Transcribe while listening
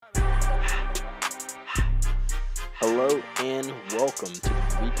welcome to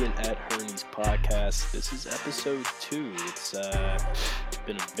the Weekend at Herney's podcast. This is episode 2. It's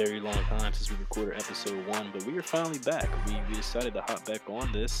been a very long time since we recorded episode 1, but we are finally back. We decided to hop back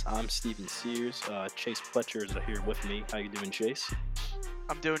on this. I'm Steven Sears. Chase Fletcher is here with me. How you doing, Chase?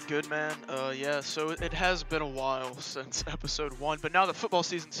 I'm doing good, man. So it has been a while since episode 1, but now that football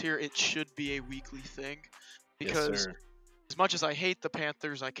season's here, it should be a weekly thing Yes, because sir. as much as I hate the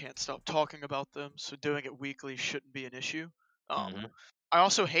Panthers, I can't stop talking about them, so doing it weekly shouldn't be an issue. Um, hmm I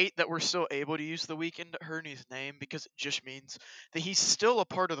also hate that we're still able to use the Weekend at Herney's name because it just means that he's still a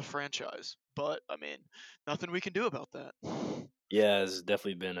part of the franchise. But, I mean, nothing we can do about that. Yeah, it's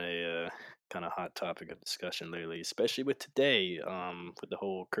definitely been a kind of hot topic of discussion lately, especially with today, with the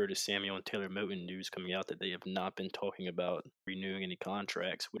whole Curtis Samuel and Taylor Moton news coming out that they have not been talking about renewing any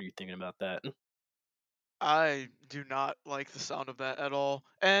contracts. What are you thinking about that? I do not like the sound of that at all.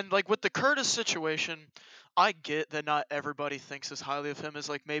 And like with the Curtis situation, I get that not everybody thinks as highly of him as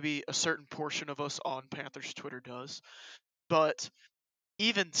like maybe a certain portion of us on Panthers Twitter does. But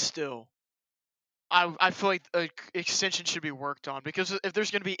even still, I feel like a extension should be worked on because if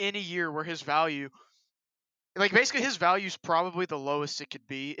there's going to be any year where his value, like basically his value is probably the lowest it could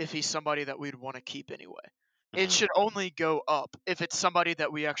be if he's somebody that we'd want to keep anyway. It hmm should only go up if it's somebody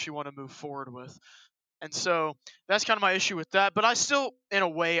that we actually want to move forward with. And so that's kind of my issue with that. But I still, in a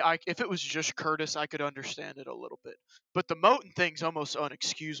way, if it was just Curtis, I could understand it a little bit. But the Moten thing's almost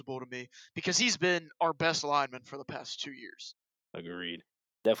unexcusable to me because he's been our best lineman for the past 2 years. Agreed.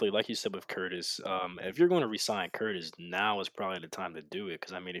 Definitely, like you said with Curtis, if you're going to resign Curtis, now is probably the time to do it.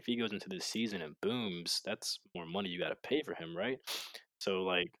 Because I mean, if he goes into this season and booms, that's more money you got to pay for him, right? So,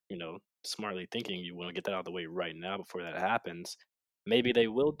 like, smartly thinking, you want to get that out of the way right now before that happens. Maybe they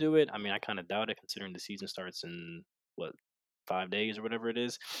will do it. I mean, I kind of doubt it, considering the season starts in what 5 days or whatever it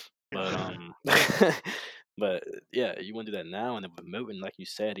is. But Yeah. but yeah, you want to do that now, and then with Milton, like you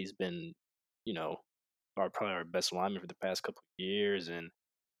said, he's been, you know, probably our best lineman for the past couple of years, and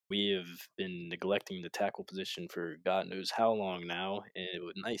we have been neglecting the tackle position for God knows how long now, and it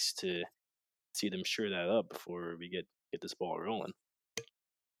would nice to see them sure that up before we get this ball rolling.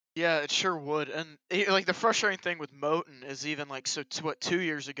 Yeah, it sure would. And like the frustrating thing with Moten is even like so what 2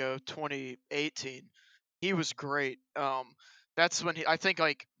 years ago, 2018, he was great. That's when I think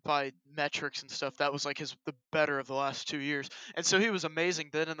like by metrics and stuff, that was like the better of the last 2 years. And so he was amazing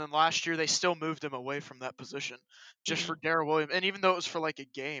then. And then last year they still moved him away from that position just hmm for Darrell Williams. And even though it was for like a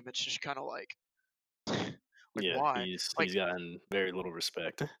game, it's just kind of like Yeah, why? he's Like gotten very little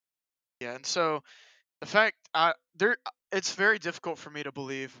respect. yeah. And so the fact it's very difficult for me to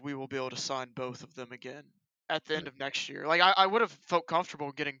believe we will be able to sign both of them again at the end of next year. Like I would have felt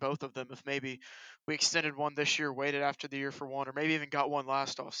comfortable getting both of them if maybe we extended one this year, waited after the year for one, or maybe even got one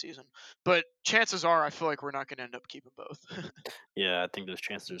last off season. But chances are, I feel like we're not going to end up keeping both. Yeah, I think those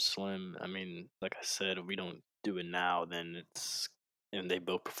chances are slim. I mean, like I said, if we don't do it now, then it's and they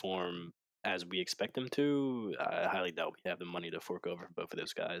both perform as we expect them to. I highly doubt we have the money to fork over for both of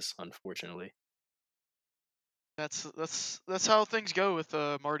those guys, unfortunately. That's how things go with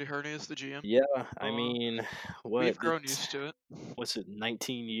Marty Herney as the GM. Yeah, I Uh, mean, we've what grown it's used to it. what's it,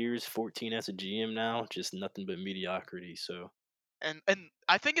 19 years, 14 as a GM now, just nothing but mediocrity. So, And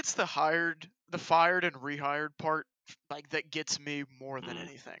I think it's the fired and rehired part like that gets me more than mm,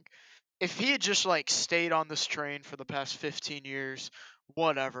 anything. If he had just like stayed on this train for the past 15 years,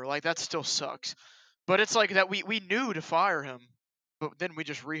 whatever, like that still sucks. But it's like that we knew to fire him, but then we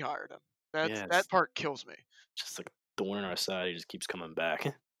just rehired him. yeah, That it's part kills me. just like a thorn in our side. He just keeps coming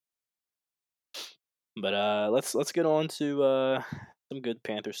back. But let's get on to some good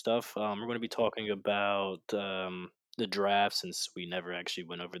Panther stuff. We're going to be talking about the draft since we never actually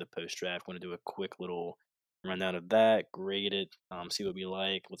went over the post draft. Want to do a quick little rundown of that, grade it, see what we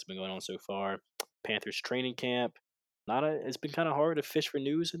like, what's been going on so far. Panthers training camp. Not a. It's been kind of hard to fish for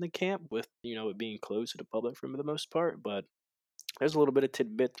news in the camp with it being closed to the public for the most part, but there's a little bit of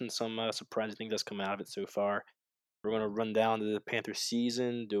tidbits and some surprising things that's come out of it so far. We're going to run down the Panther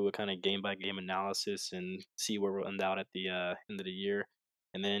season, do a kind of game by game analysis, and see where we'll end out at the end of the year.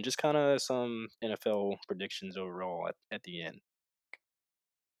 And then just kind of some NFL predictions overall at the end.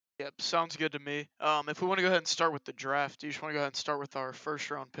 Yep, sounds good to me. If we want to go ahead and start with the draft, do you just want to go ahead and start with our first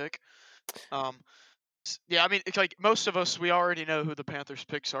round pick? Um, yeah, I mean, it's like most of us, we already know who the Panthers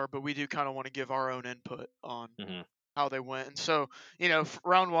picks are, but we do kind of want to give our own input on hmm how they went. And so,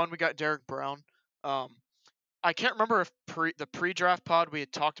 round one, we got Derek Brown. Um, I can't remember if the pre-draft pod we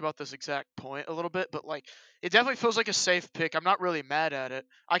had talked about this exact point a little bit, but like it definitely feels like a safe pick. I'm not really mad at it.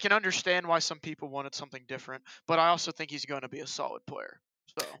 I can understand why some people wanted something different, but I also think he's going to be a solid player.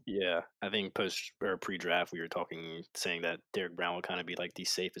 So, Yeah, I think post or pre-draft we were talking, saying that Derek Brown would kind of be like the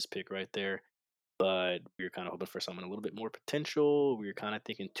safest pick right there. But we were kind of hoping for someone a little bit more potential. We were kind of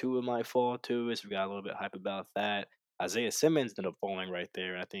thinking Tua might fall to us. We got a little bit hype about that. Isaiah Simmons ended up falling right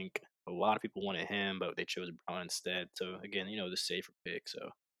there, and I think a lot of people wanted him, but they chose Brown instead. So again, the safer pick. So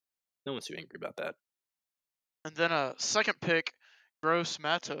no one's too angry about that. and then a second pick, Gross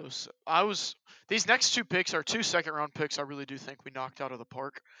Matos. I was These next two picks are two second round picks. I really do think we knocked out of the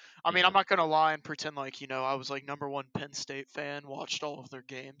park. I mean, Hmm. I'm not gonna lie and pretend like I was like number one Penn State fan, watched all of their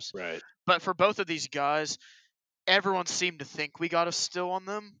games. Right. But for both of these guys, everyone seemed to think we got a still on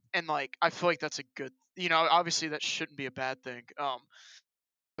them, and like I feel like that's a good. Obviously that shouldn't be a bad thing.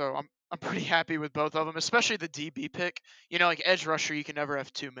 So I'm pretty happy with both of them, especially the DB pick. Like edge rusher, you can never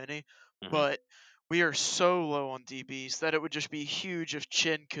have too many, Hmm. but we are so low on DBs that it would just be huge if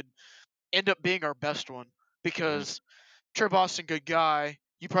Chin could end up being our best one. Hmm. Because Trey Boston, good guy,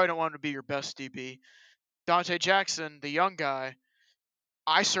 you probably don't want him to be your best DB. Dante Jackson, the young guy,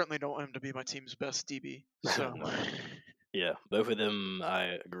 I certainly don't want him to be my team's best DB. So No. Yeah, both of them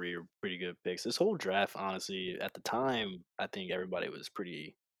I agree are pretty good picks. This whole draft, honestly, at the time, I think everybody was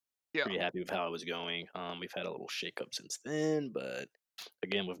yeah. pretty happy with how it was going. We've had a little shakeup since then, but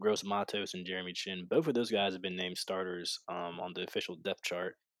again, with Gross Matos and Jeremy Chin, both of those guys have been named starters on the official depth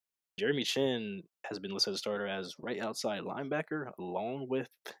chart. Jeremy Chin has been listed as a starter as right outside linebacker, along with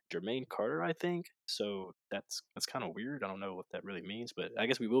Jermaine Carter, I think. So that's kind of weird. I don't know what that really means, but I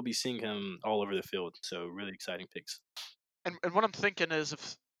guess we will be seeing him all over the field. So really exciting picks. And what I'm thinking is,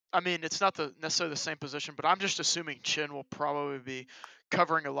 if I mean it's not the necessarily the same position, but I'm just assuming Chin will probably be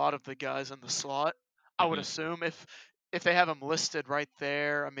covering a lot of the guys in the slot. I would Hmm. assume if they have him listed right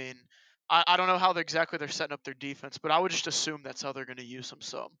there. I mean, I don't know how exactly they're setting up their defense, but I would just assume that's how they're going to use him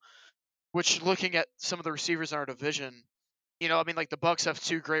some. Which, looking at some of the receivers in our division, I mean, like the Bucks have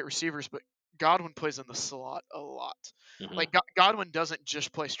two great receivers, but Godwin plays in the slot a lot. Hmm. Like Godwin doesn't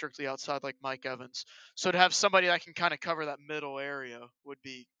just play strictly outside like Mike Evans. So to have somebody that can kind of cover that middle area would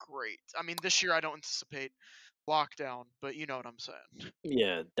be great. I mean, this year I don't anticipate lockdown, but you know what I'm saying.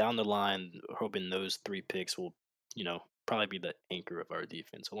 Yeah, down the line, hoping those three picks will, probably be the anchor of our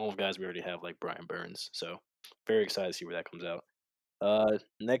defense, along with guys we already have like Brian Burns. So very excited to see where that comes out.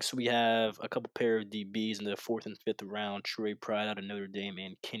 Next we have a couple pair of DBs in the fourth and fifth round. Troy Pride out of Notre Dame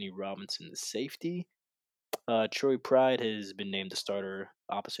and Kenny Robinson, the safety. Troy Pride has been named the starter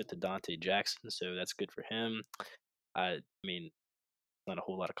opposite to Dante Jackson, so that's good for him. I mean, not a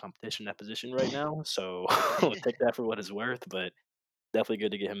whole lot of competition in that position right now, so we'll take that for what it's worth. But definitely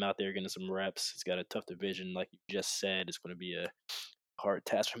good to get him out there getting some reps. He's got a tough division, like you just said. It's going to be a hard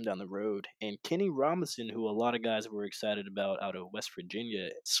task for him down the road. And Kenny Robinson, who a lot of guys were excited about out of West Virginia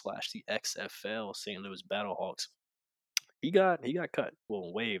slash the XFL St. Louis Battlehawks, he got cut,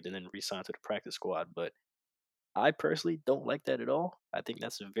 well waived, and then re-signed to the practice squad. But I personally don't like that at all. I think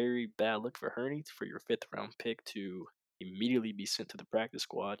that's a very bad look for Herney for your fifth round pick to immediately be sent to the practice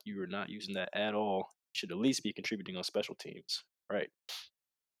squad. You are not using that at all. You should at least be contributing on special teams. Right.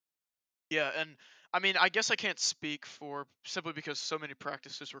 Yeah, and I mean, I guess I can't speak for simply because so many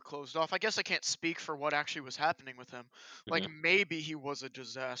practices were closed off. I guess I can't speak for what actually was happening with him. Like Hmm. maybe he was a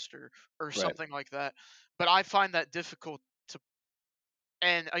disaster or Right. something like that. But I find that difficult to.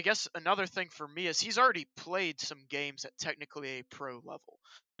 And I guess another thing for me is he's already played some games at technically a pro level.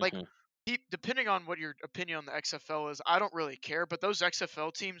 Like Hmm. depending on what your opinion on the XFL is, I don't really care, but those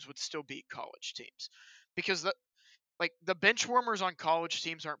XFL teams would still beat college teams. Because like the bench warmers on college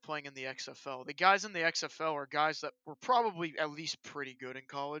teams aren't playing in the XFL. The guys in the XFL are guys that were probably at least pretty good in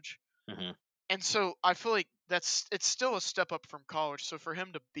college. Hmm. And so I feel like it's still a step up from college. So for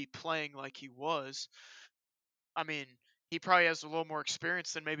him to be playing like he was, I mean, he probably has a little more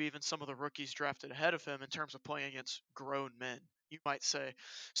experience than maybe even some of the rookies drafted ahead of him in terms of playing against grown men, you might say.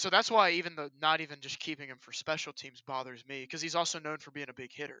 So that's why even the not even just keeping him for special teams bothers me because he's also known for being a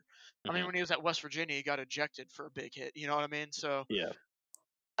big hitter. I mean, Hmm. when he was at West Virginia, he got ejected for a big hit. You know what I mean? So Yeah.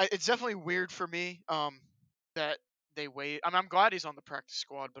 it's definitely weird for me that they wait. I mean, I'm glad he's on the practice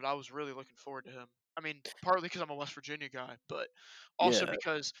squad, but I was really looking forward to him. I mean, partly because I'm a West Virginia guy, but also Yeah.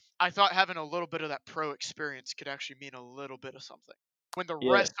 because I thought having a little bit of that pro experience could actually mean a little bit of something when the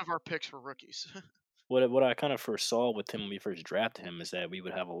Yeah. rest of our picks were rookies. What I kind of foresaw with him when we first drafted him is that we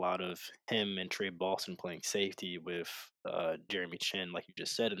would have a lot of him and Trey Boston playing safety with Jeremy Chin, like you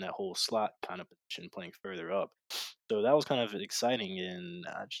just said, in that whole slot kind of position, playing further up. So that was kind of exciting, and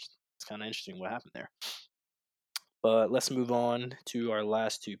it's kind of interesting what happened there. But let's move on to our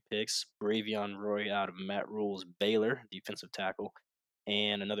last two picks: Bravion Roy out of Matt Rule's Baylor, defensive tackle,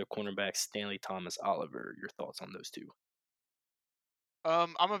 and another cornerback, Stanley Thomas Oliver. Your thoughts on those two?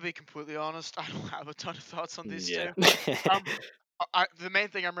 I'm gonna be completely honest. I don't have a ton of thoughts on these Yeah. two. Um, the main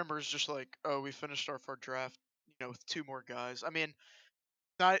thing I remember is just like, oh, we finished our draft, with two more guys. I mean,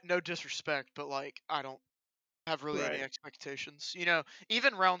 not no disrespect, but like, I don't have really any Right. expectations.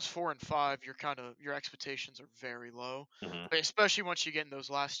 Even rounds 4 and 5, your expectations are very low, Mhm. but especially once you get in those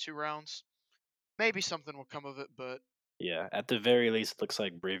last two rounds. Maybe something will come of it, but Yeah, at the very least, it looks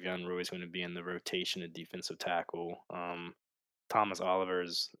like Bravion Roy is going to be in the rotation at defensive tackle. Thomas Oliver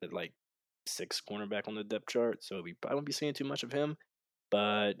is at like sixth cornerback on the depth chart, so we probably won't be seeing too much of him.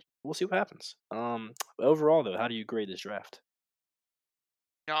 But we'll see what happens. Overall, though, how do you grade this draft?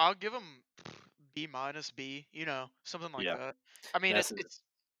 I'll give them B minus B, something like Yeah, that. I mean, that's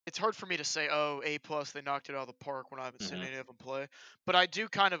it's hard for me to say, oh, A plus, they knocked it out of the park when I haven't seen hmm any of them play. But I do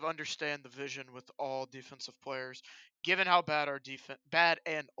kind of understand the vision with all defensive players, given how bad our defense, bad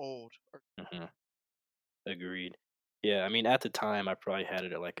and old. hmm agreed. Yeah, I mean, at the time, I probably had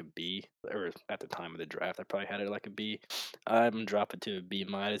it at like a B, or at the time of the draft, I probably had it like a B. I'm dropping to a B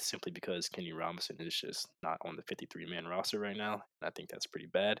minus simply because Kenny Robinson is just not on the 53-man roster right now, and I think that's pretty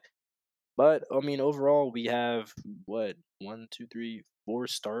bad. But I mean, overall, we have what, one, two, three, four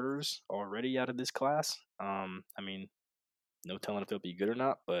starters already out of this class. I mean, no telling if they'll be good or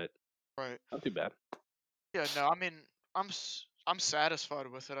not, but Right. not too bad. Yeah, no, I mean, I'm satisfied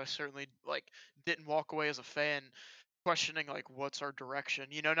with it. I certainly didn't walk away as a fan questioning like what's our direction.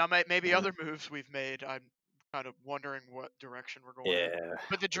 Now maybe Mhm. other moves we've made, I'm kind of wondering what direction we're going in. Yeah,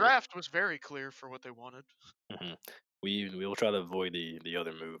 But the we're draft was very clear for what they wanted. mhm. We will try to avoid the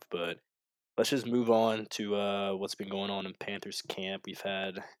other move, but let's just move on to what's been going on in Panthers camp. We've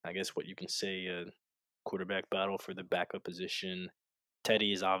had, I guess, what you can say, a quarterback battle for the backup position.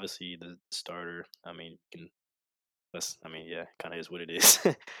 Teddy is obviously the starter. I mean, you can I mean, yeah, kind of is what it is.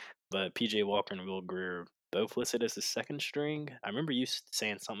 But PJ Walker and Will Greer both listed as the second string. I remember you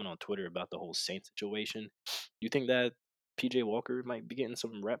saying something on Twitter about the whole Saint situation. You think that PJ Walker might be getting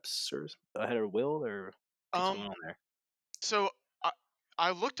some reps or ahead of Will, or what's going Um, on there? so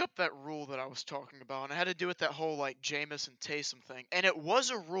I looked up that rule that I was talking about, and it had to do with that whole like Jameis and Taysom thing, and it was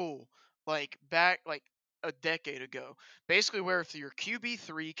a rule like back like a decade ago, basically where if your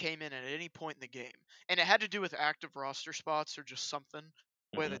QB3 came in at any point in the game, and it had to do with active roster spots or just something,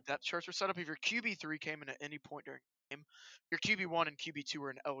 the way the Hmm. depth charts were set up. If your QB3 came in at any point during the game, your QB1 and QB2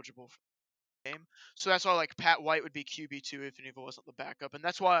 were ineligible for the game. So that's why like Pat White would be QB2 if it wasn't the backup, and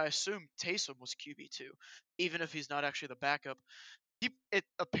that's why I assumed Taysom was QB2, even if he's not actually the backup.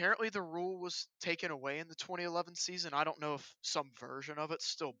 Apparently the rule was taken away in the 2011 season. I don't know if some version of it's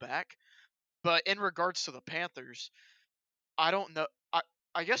still back, but in regards to the Panthers, I don't know.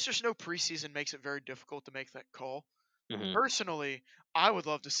 I guess just no preseason makes it very difficult to make that call. Hmm. Personally, I would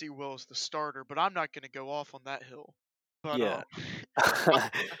love to see Will as the starter, but I'm not going to go off on that hill. But Yeah. I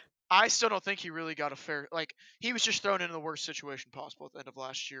I still don't think he really got a fair he was just thrown into the worst situation possible at the end of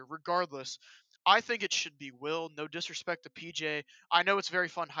last year. Regardless, I think it should be Will. No disrespect to PJ. I know it's very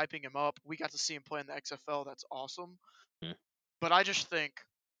fun hyping him up. We got to see him play in the XFL. That's awesome. Mm, But I just think,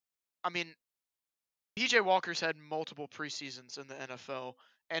 I mean, PJ Walker's had multiple preseasons in the NFL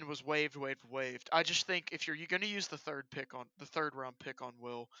and was waived, waived, waived. I just think if you're going to use the third round pick on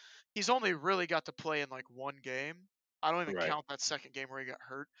Will, he's only really got to play in like one game. I don't even right. count that second game where he got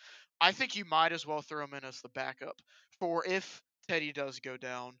hurt. I think you might as well throw him in as the backup for if Teddy does go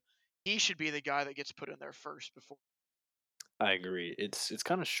down. He should be the guy that gets put in there first before. I agree. It's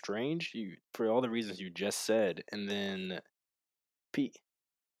kind of strange you for all the reasons you just said, and then P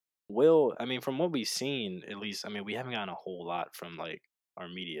Will. I mean, from what we've seen, at least, I mean, we haven't gotten a whole lot from like our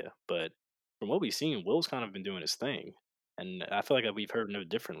media, but from what we've seen, Will's kind of been doing his thing, and I feel like we've heard no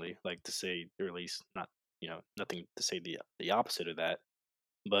differently. Like to say, or at least not, nothing to say the opposite of that.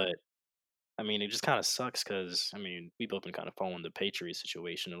 But I mean, it just kind of sucks because I mean, we've both been kind of following the Patriots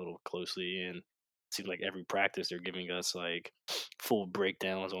situation a little closely, and it seems like every practice they're giving us like full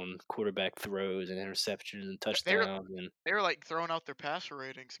breakdowns on quarterback throws and interceptions and They're touchdowns, and they're like throwing out their passer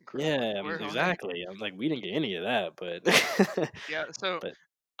ratings incredibly yeah, clearly. exactly. I'm like, we didn't get any of that, but Yeah, so but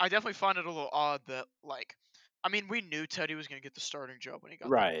I definitely find it a little odd that I mean, we knew Teddy was going to get the starting job when he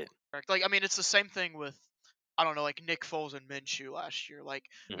got that right. contract. I mean, it's the same thing with I don't know, like Nick Foles and Minshew last year. Like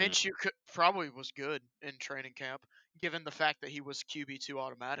Hmm. Probably was good in training camp, given the fact that he was QB2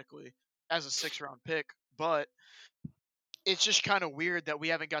 automatically as a 6 round pick. But it's just kind of weird that we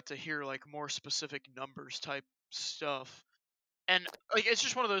haven't got to hear like more specific numbers type stuff. And like it's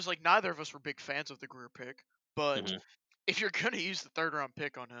just one of those like neither of us were big fans of the Greer pick, but Hmm. if you're gonna use the 3rd round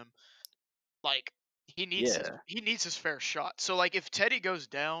pick on him, like, Yeah, he needs his fair shot. So, like, if Teddy goes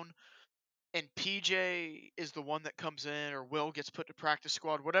down, and PJ is the one that comes in or Will gets put to practice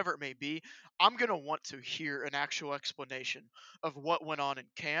squad, whatever it may be, I'm going to want to hear an actual explanation of what went on in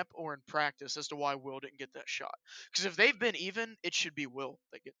camp or in practice as to why Will didn't get that shot. Because if they've been even, it should be Will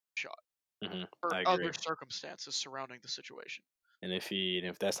that gets the shot for I other agree. circumstances surrounding the situation. And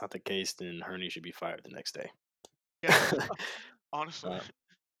if that's not the case, then Hurney should be fired the next day. Yeah, honestly. um,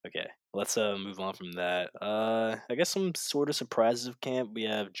 okay, let's move on from that. I guess some sort of surprises of camp. We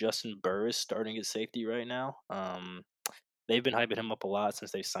have Justin Burris starting at safety right now. They've been hyping him up a lot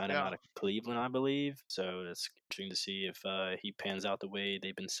since they signed him out Yeah, of Cleveland, I believe. So it's interesting to see if he pans out the way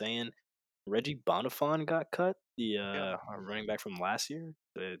they've been saying. Reggie Bonifon got cut, the yeah. running back from last year.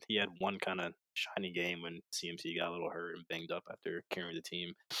 He had one kind of shiny game when CMC got a little hurt and banged up after carrying the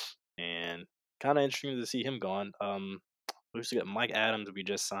team, and kind of interesting to see him gone. We also got Mike Adams. We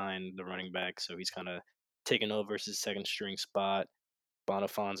just signed the running back, so he's kind of taking over his second string spot.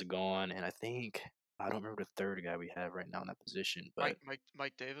 Bonifon's gone, and I don't remember the third guy we have right now in that position, but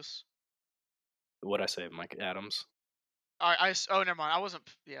Mike Davis. what I say, Mike Adams. Oh, never mind. I wasn't.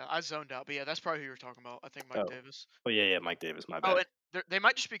 Yeah, I zoned out. But yeah, that's probably who you're talking about. I think Mike Oh, Davis. oh yeah, yeah, Mike Davis. My Oh, bad. and they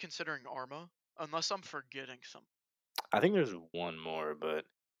might just be considering Arma, unless I'm forgetting some. I think there's one more, but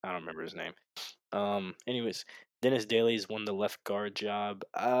I don't remember his name. Anyways, Dennis Daly's won the left guard job.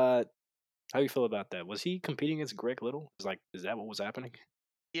 How you feel about that? Was he competing against Greg Little? Is that what was happening?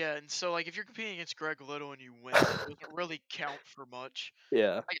 Yeah, and so like if you're competing against Greg Little and you win, it doesn't really count for much.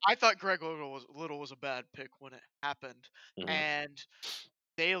 Yeah. Like I thought Greg Little was a bad pick when it happened, Hmm. and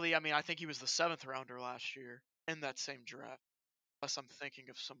Daly. I mean, I think he was the seventh rounder last year in that same draft. Unless I'm thinking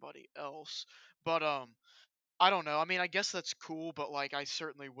of somebody else, but I don't know. I mean, I guess that's cool, but like I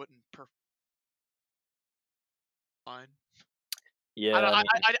certainly wouldn't prefer mine. I Yeah. don't. I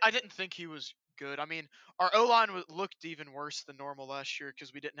mean. I didn't think he was good. I mean, our O line looked even worse than normal last year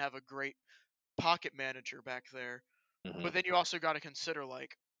because we didn't have a great pocket manager back there. Hmm. But then you also got to consider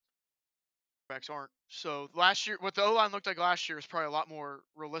like backs aren't. So last year, what the O line looked like last year is probably a lot more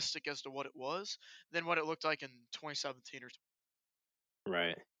realistic as to what it was than what it looked like in 2017 or.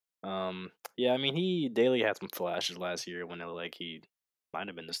 Right. Yeah. I mean, he Daly had some flashes last year when he might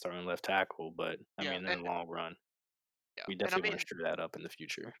have been the starting left tackle, but I Yeah, mean, in and the long run, yeah, we and I definitely want mean to shore that up in the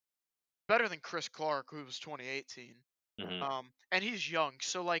future. better than Chris Clark, who was 2018. Hmm. And he's young,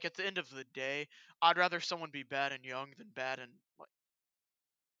 so like at the end of the day, I'd rather someone be bad and young than bad and like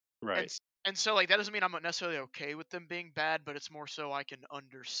Right. and so like that doesn't mean I'm not necessarily okay with them being bad, but it's more so I can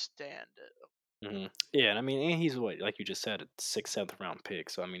understand it. Yeah, and I mean, and he's what, like you just said, a sixth, seventh round pick.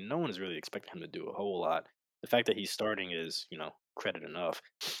 So I mean, no one is really expecting him to do a whole lot. The fact that he's starting is, credit enough.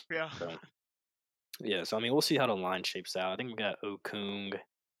 Yeah. So yeah, so I mean, we'll see how the line shapes out. I think we got Okung,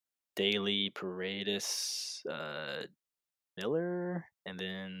 Daly, Paredes, Miller, and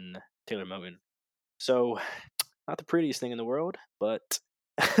then Taylor Moton. So not the prettiest thing in the world, but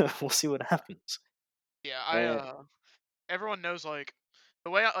we'll see what happens. Yeah, And everyone knows like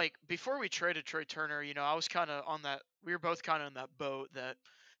the way I like before we traded Trey Turner, I was kind of on that we were both kind of in that boat that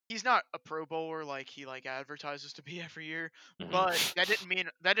he's not a pro bowler like he like advertises to be every year, mhm, but that didn't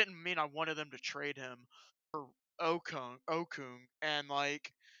mean I wanted them to trade him for Okung and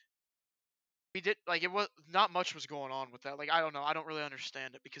like we did like it was not much was going on with that. Like I don't know, I don't really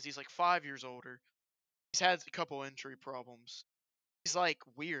understand it because he's like 5 years older. He's had a couple injury problems. He's like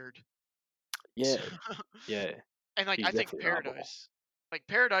weird. yeah, yeah, And, like, he's I think definitely oddball.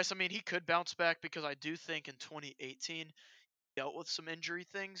 Paradise, I mean, he could bounce back because I do think in 2018 he dealt with some injury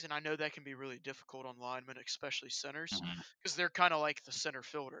things, and I know that can be really difficult on linemen, especially centers, Mhm. because 'cause they're kinda like the center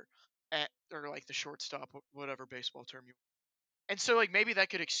fielder or like the shortstop, whatever baseball term you and so, like, maybe that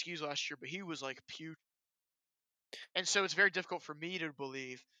could excuse last year, but he was, like, and so it's very difficult for me to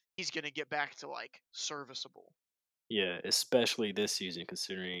believe he's gonna get back to, like, serviceable. Yeah, especially this season,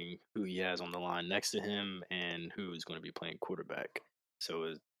 considering who he has on the line next to him and who is going to be playing quarterback. So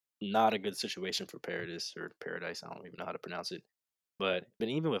it's not a good situation for Paradis or Paradise. I don't even know how to pronounce it. But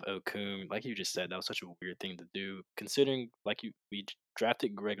even with Okung, like you just said, that was such a weird thing to do. Considering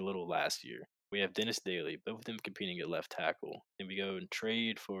drafted Greg Little last year. We have Dennis Daly, both of them competing at left tackle. And we go and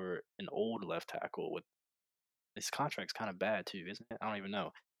trade for an old left tackle with his contract's kind of bad too, isn't it? I don't even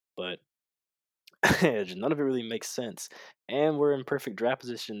know. But none of it really makes sense. And we're in perfect draft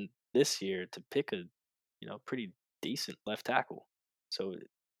position this year to pick a, pretty decent left tackle. So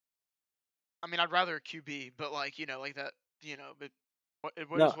I mean, I'd rather a QB, but, like, like that, but what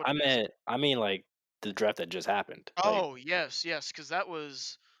no, is what it is. I mean like the draft that just happened. Like, Oh, yes, yes, because that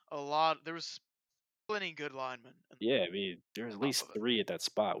was a lot there was plenty good linemen and yeah, I mean there's at top least of it. three at that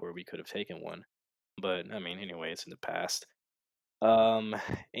spot where we could have taken one. But I mean, anyway, it's in the past. Um,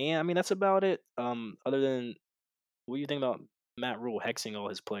 and I mean that's about it. Other than what do you think about Matt Rule hexing all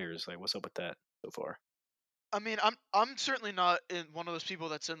his players? Like, what's up with that so far? I mean, I'm certainly not in one of those people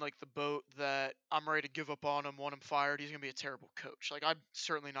that's in like the boat that I'm ready to give up on him, want him fired. He's gonna be a terrible coach. Like I'm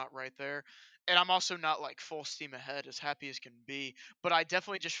certainly not right there, and I'm also not like full steam ahead, as happy as can be. But I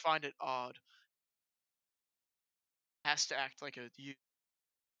definitely just find it odd. Has to act like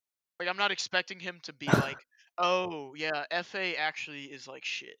like I'm not expecting him to be like, oh yeah, FA actually is like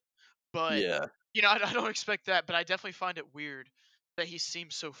shit. But Yeah, I don't expect that. But I definitely find it weird that he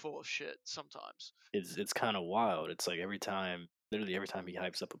seems so full of shit sometimes. it's kind of wild. It's like literally every time he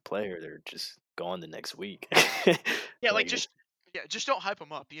hypes up a player, they're just gone the next week. Yeah, like Like, just yeah, just don't hype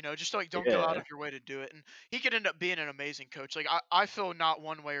him up, just like don't go out yeah, of your way to do it. And he could end up being an amazing coach. Like I feel not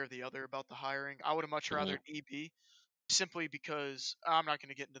one way or the other about the hiring. I would have much rather mhm, EB simply because I'm not going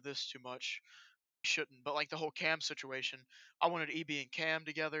to get into this too much. Shouldn't, but like the whole Cam situation, I wanted EB and Cam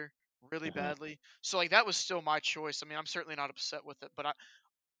together really mhm. badly. So like that was still my choice. I mean, I'm certainly not upset with it, but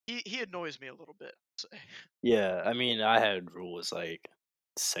he annoys me a little bit. I'd say. Yeah, I mean, I had Rule as like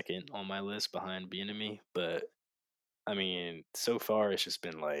second on my list behind Bieniemy, but I mean, so far it's just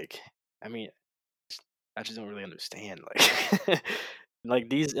been like, I mean, I just don't really understand like, like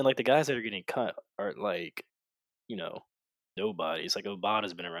these and like the guys that are getting cut are like, you know, nobodies. Like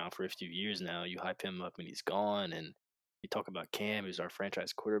Obata's been around for a few years now. You hype him up and he's gone, and you talk about Cam, who's our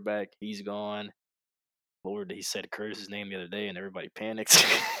franchise quarterback. He's gone. Lord, he said Curtis's name the other day, and everybody panics.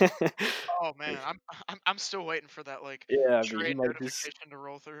 Oh man, Like, I'm still waiting for that like yeah, I mean, trade notification to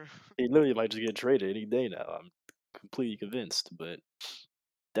roll through. he literally might just get traded any day now. I'm completely convinced, but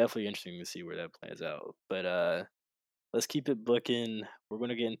definitely interesting to see where that plans out. But let's keep it booking. We're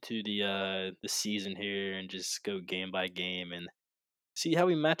gonna get into the season here and just go game by game and see how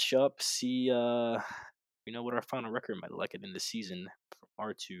we match up. See what our final record might look like at the end of the season from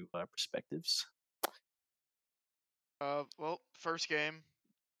our two perspectives. Well, first game,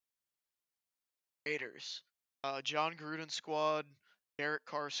 Raiders. John Gruden squad, Derek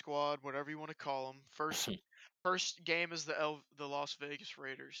Carr squad, whatever you want to call them. First game is the Las Vegas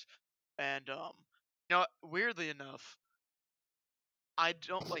Raiders, and weirdly enough, I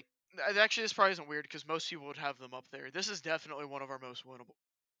don't like. Actually, this probably isn't weird because most people would have them up there. This is definitely one of our most winnable.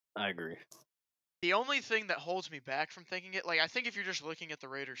 I agree. The only thing that holds me back from thinking it, like I think if you're just looking at the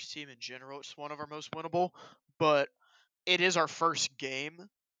Raiders team in general, it's one of our most winnable. But it is our first game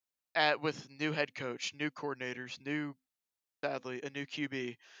with new head coach, new coordinators, sadly, a new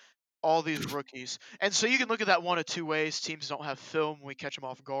QB, all these rookies. And so you can look at that one of two ways. Teams don't have film, we catch them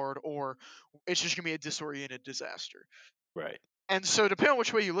off guard, or it's just going to be a disoriented disaster. Right. And so, depending on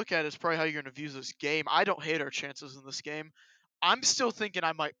which way you look at it, is probably how you're going to view this game. I don't hate our chances in this game. I'm still thinking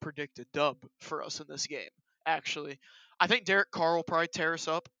I might predict a dub for us in this game, actually. I think Derek Carr will probably tear us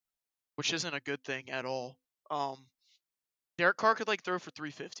up, which isn't a good thing at all. Um, Derek Carr could like throw for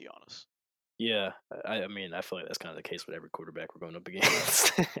 350 on us. Yeah. I mean, I feel like that's kind of the case with every quarterback we're going up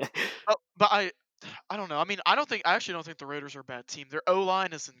against. Oh, but I don't know. I mean, I actually don't think the Raiders are a bad team. Their O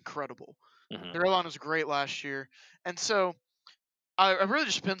line is incredible. Hmm. Their O line was great last year, and so it really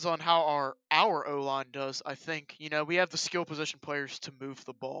just depends on how our O line does. I think we have the skill position players to move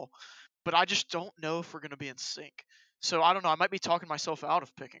the ball, but I just don't know if we're going to be in sync. So I don't know. I might be talking myself out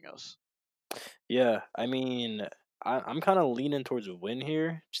of picking us. Yeah. I mean, I'm kind of leaning towards a win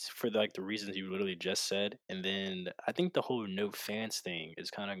here, just for like the reasons you literally just said, and then I think the whole no fans thing is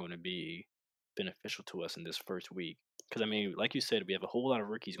kind of going to be beneficial to us in this first week. Because I mean, like you said, we have a whole lot of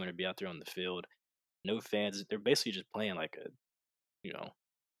rookies going to be out there on the field. No fans. They're basically just playing like a you know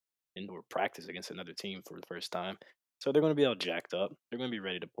indoor practice against another team for the first time. So they're going to be all jacked up. They're going to be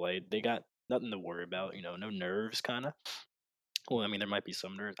ready to play. They got nothing to worry about. No nerves, kind of. Well, I mean, there might be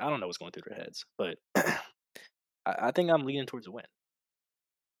some nerves. I don't know what's going through their heads, but I think I'm leaning towards a win.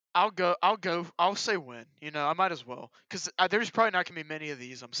 I'll go. I'll go. I'll say win. I might as well because there's probably not gonna be many of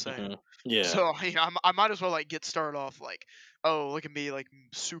these. I'm saying. Hmm. Yeah, So I might as well like get started off like, oh, look at me, like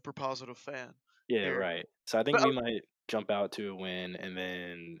super positive fan yeah, here. right. So I think But we might jump out to a win, and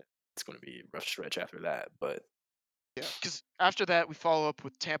then it's going to be a rough stretch after that. But yeah, because after that we follow up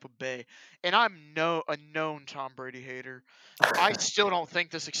with Tampa Bay, and I'm no a known Tom Brady hater. I still don't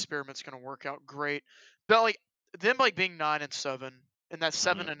think this experiment's gonna work out great. But like them like being 9-7 in that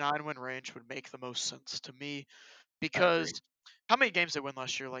Mhm, 7-9 win range would make the most sense to me I agree. because how many games they win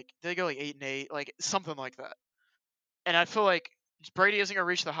last year? Like they go like 8-8, like something like that. And I feel like Brady isn't gonna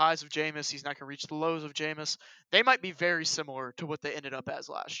reach the highs of Jameis. He's not gonna reach the lows of Jameis. They might be very similar to what they ended up as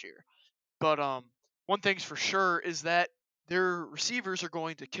last year. But one thing's for sure is that their receivers are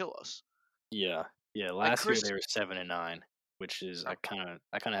going to kill us. Yeah, yeah. Like Last year Chris they were 7-9. which is Oh, I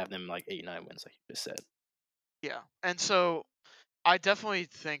kinda have them like 8-9 wins, like you just said. yeah, and so I definitely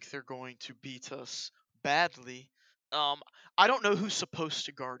think they're going to beat us badly. Um, I don't know who's supposed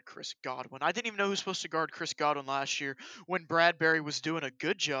to guard Chris Godwin. I didn't even know who's supposed to guard Chris Godwin last year when Bradbury was doing a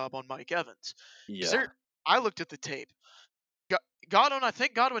good job on Mike Evans. Because Yeah. I looked at the tape. Go- Godwin, I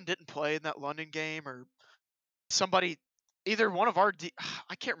think Godwin didn't play in that London game, or somebody, either one of our,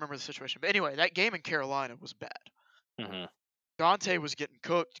 I can't remember the situation. But anyway, that game in Carolina was bad. Mhm. Dante was getting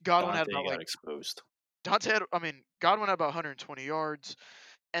cooked. Godwin had Dante about got like exposed. Godwin had about 120 yards.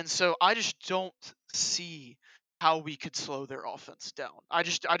 And so I just don't see how we could slow their offense down. I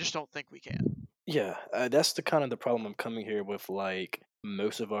just don't think we can. Yeah, that's the kind of the problem I'm coming here with, like,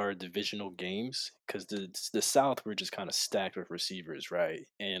 most of our divisional games, because the South, we're just kinda stacked with receivers, right?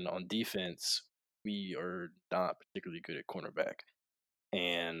 And on defense, we are not particularly good at cornerback.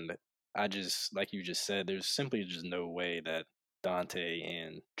 And I just, like you just said, there's simply just no way that Dante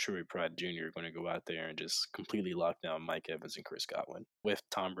and Truey Pratt Jr. are going to go out there and just completely lock down Mike Evans and Chris Godwin with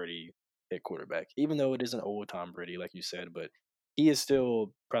Tom Brady at quarterback. Even though it isn't old Tom Brady, like you said, but he is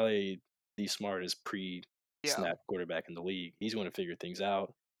still probably the smartest Yeah, pre-snap quarterback in the league. He's going to figure things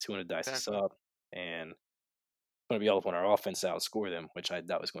out. He's going to dice us exactly. up, and going to be all up on our offense to outscore them, which I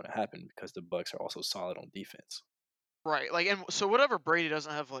doubt is going to happen because the Bucks are also solid on defense. Right. Like, and so whatever Brady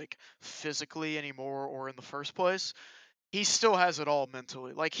doesn't have like physically anymore or in the first place, he still has it all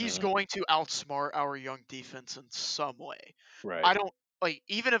mentally. Like, he's Hmm. going to outsmart our young defense in some way. Right. I don't like,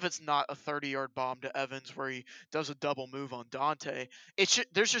 even if it's not a 30-yard bomb to Evans where he does a double move on Dante,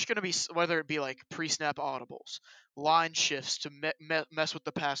 there's just going to be whether it be like pre-snap audibles, line shifts to mess with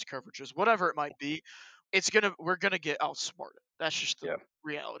the pass coverages, whatever it might be. We're gonna get outsmarted. That's just the Yeah.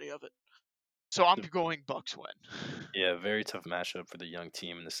 reality of it. So I'm going Bucks win. Yeah, very tough matchup for the young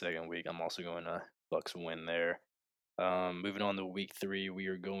team in the second week. I'm also going to Bucks win there. Moving on to week 3, we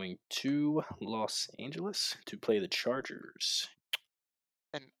are going to Los Angeles to play the Chargers.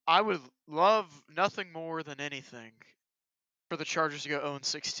 And I would love nothing more than anything for the Chargers to go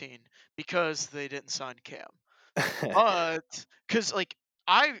 0-16 because they didn't sign Cam. But because like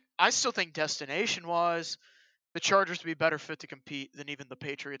I still think destination wise, the Chargers would be better fit to compete than even the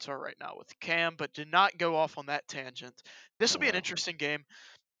Patriots are right now with Cam, but did not go off on that tangent. This will be an Mhm. interesting game.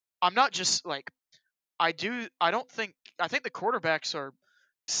 I'm not just like I think the quarterbacks are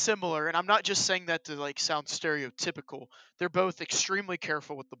similar, and I'm not just saying that to like sound stereotypical. They're both extremely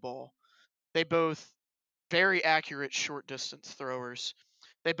careful with the ball. They both very accurate short distance throwers.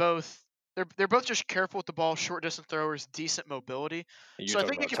 They both they're both just careful with the ball, short distance throwers, decent mobility. You're So I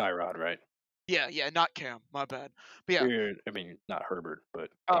talking think you about could Tyrod, right? yeah, not Cam, my bad. But yeah, I mean, not Herbert, but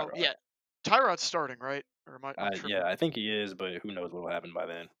oh Tyrod. yeah. Tyrod's starting, right? Or am I Yeah, tripping? I think he is, but who knows what will happen by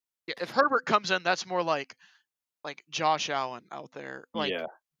then. Yeah, if Herbert comes in, that's more like Josh Allen out there, like, Yeah.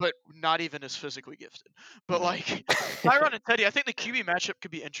 but not even as physically gifted. But Hmm. like Tyron and Teddy, I think the QB matchup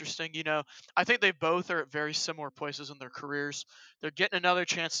could be interesting. I think they both are at very similar places in their careers. They're getting another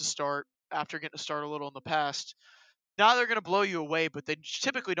chance to start after getting to start a little in the past. Now they're going to blow you away, but they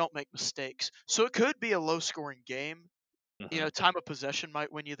typically don't make mistakes. So it could be a low scoring game. Hmm. Time of possession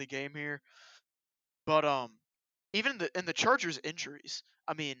might win you the game here. But even in the Chargers injuries,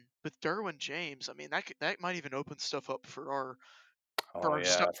 I mean, with Derwin James, I mean that might even open stuff up for Oh,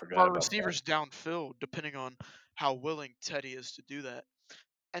 yeah, I forgot our about that. receivers downfield, depending on how willing Teddy is to do that.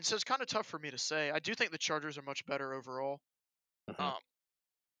 And so it's kind of tough for me to say. I do think the Chargers are much better overall Hmm. um,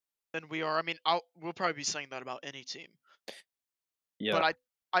 than we are. I mean, we'll probably be saying that about any team. But Yeah.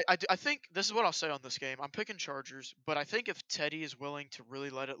 I think this is what I'll say on this game. I'm picking Chargers, but I think if Teddy is willing to really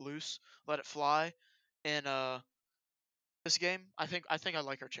let it loose, let it fly, in this game, I think I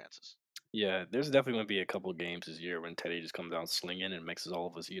like our chances. Yeah, there's definitely going to be a couple games this year when Teddy just comes out slinging and makes all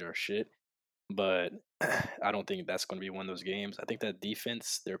of us eat our shit. But I don't think that's going to be one of those games. I think that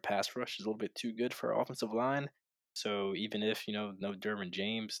defense, their pass rush is a little bit too good for our offensive line. So even if, no Derwin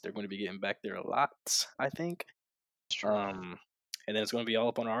James, they're going to be getting back there a lot, I think. It's true. Um, and then it's going to be all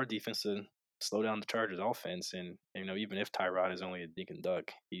up on our defense to slow down the Chargers offense. And, even if Tyrod is only a dink and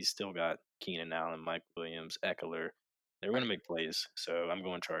duck, he's still got Keenan Allen, Mike Williams, Eckler. They're going to Right. make plays. So I'm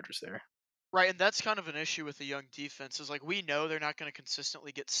going Chargers there. Right, and that's kind of an issue with the young defense is like we know they're not going to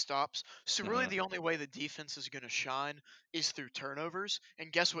consistently get stops. So really Hmm. the only way the defense is going to shine is through turnovers.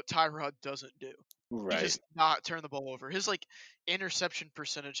 And guess what Tyrod doesn't do? He Right. does not turn the ball over. His like interception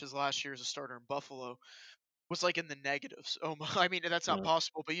percentage his last year as a starter in Buffalo was like in the negatives. Oh my, I mean that's not Mhm.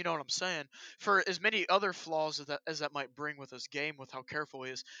 possible, but you know what I'm saying. For as many other flaws as that might bring with his game, with how careful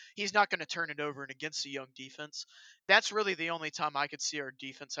he is, he's not going to turn it over. And against a young defense, that's really the only time I could see our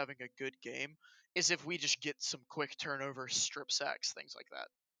defense having a good game is if we just get some quick turnovers, strip sacks, things like that.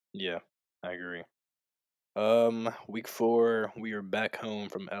 Yeah, I agree. Week 4, we are back home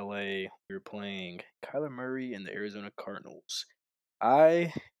from LA. We were playing Kyler Murray and the Arizona Cardinals.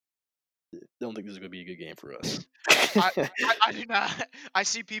 I don't think this is gonna be a good game for us. I, I do not. I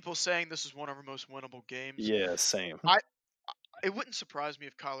see people saying this is one of our most winnable games. Yeah, same. I It wouldn't surprise me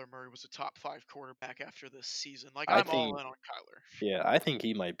if Kyler Murray was a top 5 quarterback after this season. Like, I I'm all think in on Kyler. yeah, I think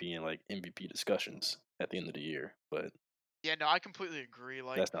he might be in, like, MVP discussions at the end of the year, but Yeah, no, I completely agree.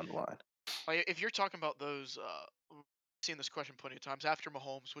 Like, that's down the line. if you're talking about those, seen this question plenty of times. After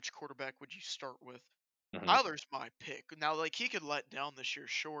Mahomes, which quarterback would you start with? Mhm. Kyler's my pick. Now, like, he could let down this year,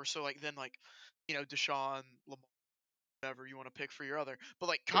 sure. So, like, then, like, Deshaun, Lamar, whatever you want to pick for your other. But,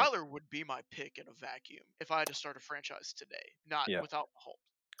 like, Yeah, Kyler would be my pick in a vacuum if I had to start a franchise today, not yeah, without Mahomes.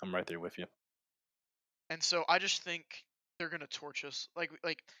 I'm right there with you. And so I just think they're gonna torch us.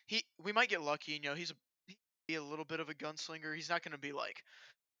 We might get lucky. He be a little bit of a gunslinger. He's not gonna be like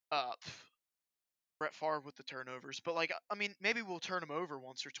uh Brett Favre with the turnovers, but like I mean, maybe we'll turn him over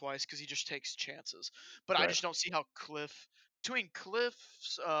once or twice because he just takes chances. But I Right. just don't see how between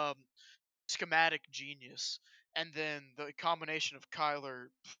Cliff's schematic genius and then the combination of Kyler,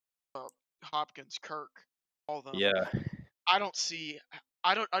 uh, Hopkins, Kirk, all of them. Yeah, I don't see.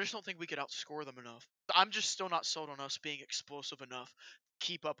 I just don't think we could outscore them enough. I'm just still not sold on us being explosive enough to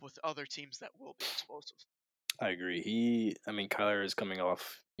keep up with other teams that will be explosive. I agree. I mean, Kyler is coming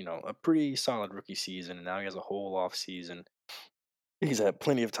off, a pretty solid rookie season, and now he has a whole off season. He's had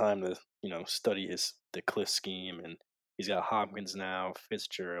plenty of time to, study the Cliff scheme, and he's got Hopkins now,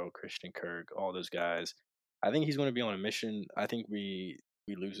 Fitzgerald, Christian Kirk, all those guys. I think he's going to be on a mission. I think we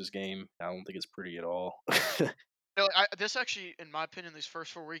lose this game. I don't think it's pretty at all. No, this actually, in my opinion, these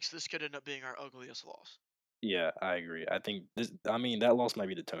first 4 weeks, this could end up being our ugliest loss. Yeah, I agree. I think this. I mean, that loss might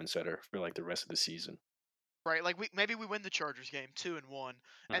be the tone setter for like the rest of the season. Right? Like maybe we win the Chargers game 2-1,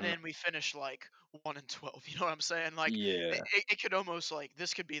 and Hmm. then we finish like 1-12. You know what I'm saying? Like Yeah, it could almost like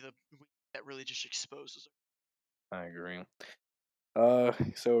this could be the week that really just exposes. I agree.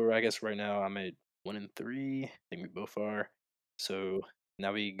 So I guess right now I'm at 1-3. I think we both are. So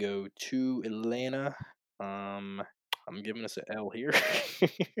now we go to Atlanta. Um, I'm giving us an L here.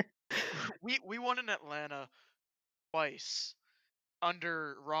 We won in Atlanta twice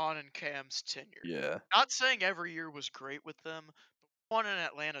under Ron and Cam's tenure. Yeah, Not saying every year was great with them, but we won in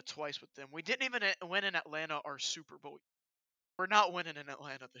Atlanta twice with them. We didn't even win in Atlanta our Super Bowl. We're not winning in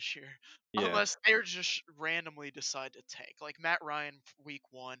Atlanta this year yeah. unless they just randomly decide to tank. Like Matt Ryan, week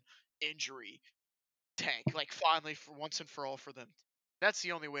 1, injury, tank. Like finally, for once and for all for them. That's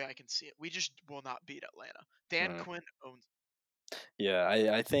the only way I can see it. We just will not beat Atlanta. Dan Mhm. Quinn owns. Yeah,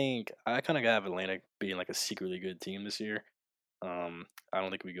 I think I kind of got Atlanta being like a secretly good team this year. I don't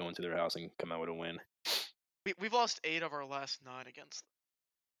think we go into their house and come out with a win. We've lost 8 of our last 9 against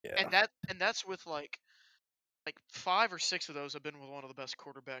them. Yeah. And that's with like 5 or 6 of those have been with one of the best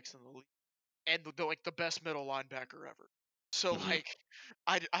quarterbacks in the league and like the best middle linebacker ever. So Hmm. like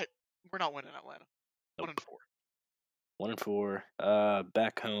I we're not winning Atlanta. 1 and Nope. 4. 1-4.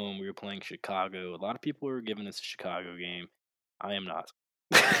 Back home we were playing Chicago. A lot of people were giving this a Chicago game. I am not.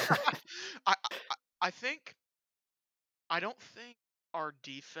 I, I I think I don't think our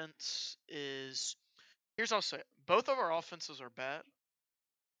defense is. Here's what I'll say. Both of our offenses are bad.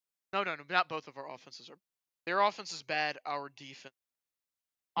 No, no, no, not both of our offenses are. Their offense is bad. Our defense.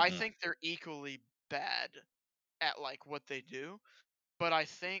 I Hmm. think they're equally bad at like what they do, but I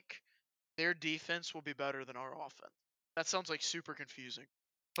think their defense will be better than our offense. That sounds like super confusing,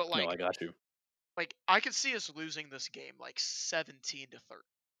 but No, I like got you. like I could see us losing this game like 17-13.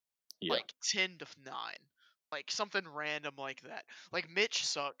 Yeah. Like 10-9, like something random like that. Like Mitch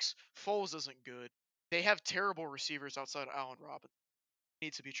sucks. Foles isn't good. They have terrible receivers outside of Allen Robinson.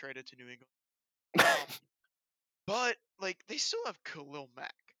 Needs to be traded to New England. Um, but like they still have Khalil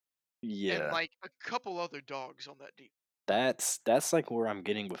Mack and Yeah. like a couple other dogs on that deep. That's like where I'm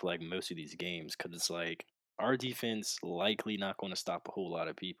getting with like most of these games because it's like our defense likely not going to stop a whole lot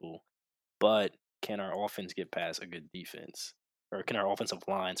of people, but can our offense get past a good defense, or can our offensive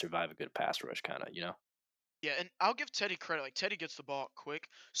line survive a good pass rush? Kind of. Yeah, and I'll give Teddy credit. Like Teddy gets the ball out quick,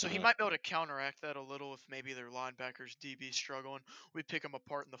 so he Hmm. might be able to counteract that a little if maybe their linebackers DB struggling. We pick them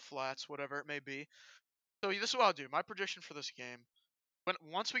apart in the flats, whatever it may be. So this is what I'll do. My prediction for this game.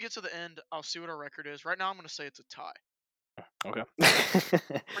 Once we get to the end, I'll see what our record is. Right now, I'm going to say it's a tie. Okay.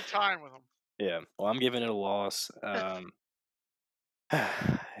 We're tying with them. Yeah. Well, I'm giving it a loss.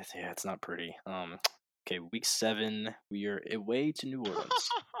 Yeah, it's not pretty. Okay, week 7, we are away to New Orleans.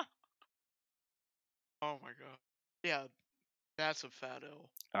 Oh my god. Yeah, that's a fat L.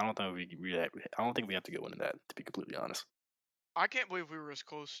 I don't think I don't think we have to go into that, to be completely honest. I can't believe we were as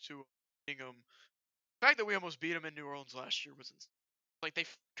close to beating them. The fact that we almost beat them in New Orleans last year was insane. Like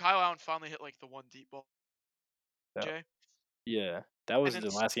Kyle Allen finally hit like the one deep ball, That Jay, yeah, that and was then the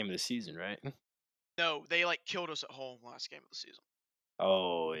last game of the season, right? no, they like killed us at home last game of the season.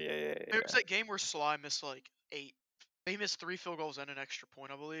 Oh, yeah, yeah, There was yeah. that game where Sly missed like eight. They missed 3 field goals and an extra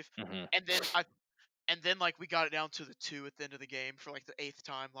point, I believe. Mhm. And then I and then like we got it down to the two at the end of the game for like the eighth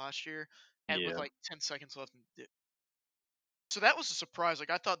time last year, and with Yeah. like 10 seconds left. So that was a surprise. Like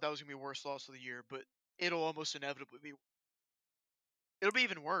I thought that was gonna be worst loss of the year, but it'll almost inevitably be. It'll be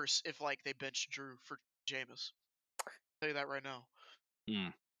even worse if like they bench Drew for Jameis. Tell you that right now.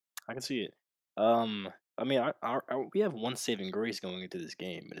 Mm, I can see it. Um, I mean, we have one saving grace going into this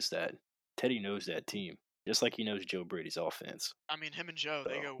game, and it's that Teddy knows that team, just like he knows Joe Brady's offense. I mean, him and Joe,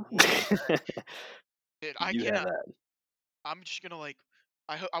 they So go way back. Dude, we I do have can't. that. I'm just gonna like.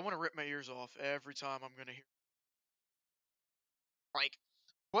 I want to rip my ears off every time I'm gonna hear like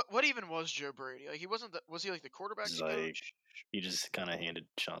what even was Joe Brady? Like he wasn't the, was he like the It's quarterbacks like coach? he just kind of handed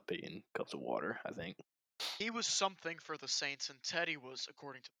Sean Payton cups of water, I think. He was something for the Saints, and Teddy was,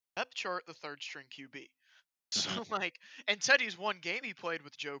 according to the depth chart, the third string QB. Hmm. So like, and Teddy's one game he played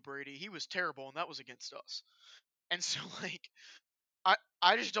with Joe Brady, he was terrible, and that was against us. And so like,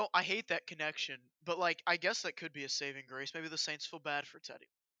 I just don't. I hate that connection. But like, I guess that could be a saving grace. Maybe the Saints feel bad for Teddy.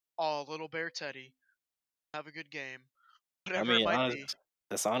 Oh, little bear Teddy, have a good game, I whatever it mean, might be.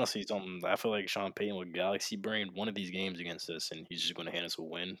 that's honestly something I feel like Sean Payton would galaxy brain one of these games against us, and he's just going to hand us a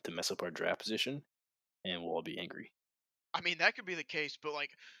win to mess up our draft position, and we'll all be angry. I mean, that could be the case, but like,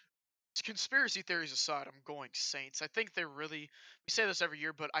 conspiracy theories aside, I'm going Saints. I think they're really. We say this every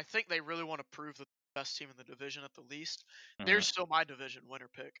year, but I think they really want to prove that the best team in the division at the least. They're Hmm. still my division winner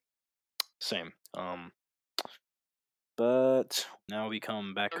pick. Same. But now we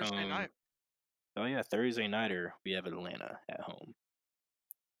come back Thursday home. night. Oh yeah, Thursday nighter we have Atlanta at home.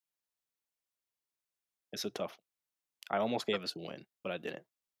 It's a tough one. I almost gave us a win, but I didn't.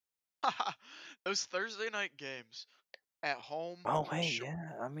 Those Thursday night games at home, Oh wait, sure,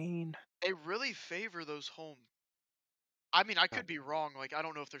 yeah. I mean, they really favor those home. I mean, I uh, could be wrong. Like, I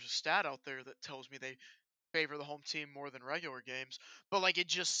don't know if there's a stat out there that tells me they favor the home team more than regular games, but like, it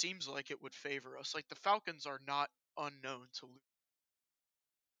just seems like it would favor us. Like, the Falcons are not unknown to lose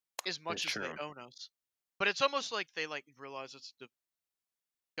as it's much as they true. own us, but it's almost like they like realize it's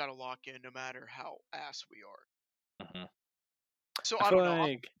got to lock in no matter how ass we are. Hmm. So I I feel don't know.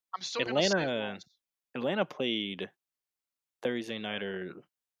 like I'm still gonna say Atlanta loss. Atlanta played Thursday nighter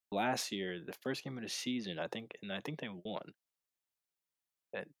last year, the first game of the season, I think, and I think they won.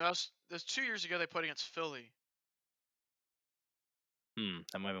 That's 2 years ago they played against Philly.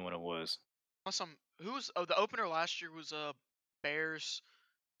 That might have been what it was. Unless I'm who's oh the opener last year was Bears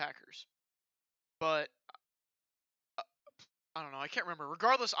Packers, but uh, I don't know. I can't remember.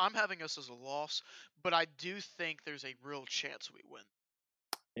 Regardless, I'm having us as a loss, but I do think there's a real chance we win.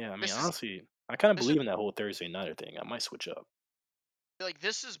 Yeah, I mean, This is honestly, I kind of this is believe in that whole Thursday nighter thing. I might switch up.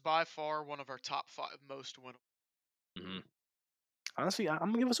 this is by far one of our top five most winnable. Hmm. Honestly, I'm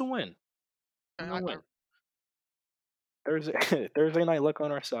gonna give us a win. I'm gonna I win. Thursday Thursday night luck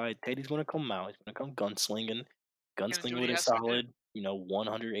on our side. Teddy's gonna come out. He's gonna come gonna do gunslinging what he with a has to do. solid,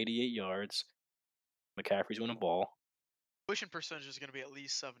 188 yards. McCaffrey's gonna ball. Pushing percentage is gonna be at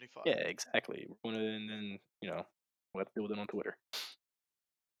least 75. Yeah, exactly. We're gonna and then we'll have to deal with it on Twitter.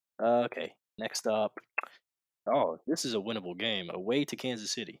 Okay, next up. Oh, this is a winnable game. Away to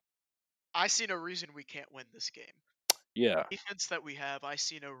Kansas City. I see no reason we can't win this game. Yeah. Defense that we have, I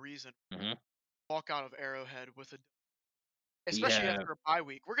see no reason Hmm. walk out of Arrowhead with a We especially have. after a bye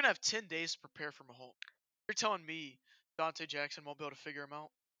week. We're gonna have 10 days to prepare from home. You're telling me Dante Jackson won't be able to figure him out?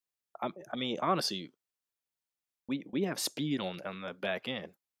 I mean, honestly, we have speed on the back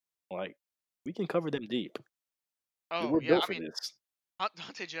end. Like we can cover them deep. Oh We're yeah, built I for mean this.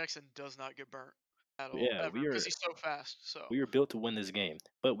 Dante Jackson does not get burnt at all Yeah, ever because he's so fast. So we are built to win this game,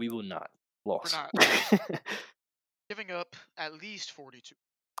 but we will not. we're Loss. not giving up at least 42.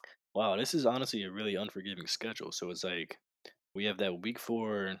 Wow, this is honestly a really unforgiving schedule. So it's like we have that week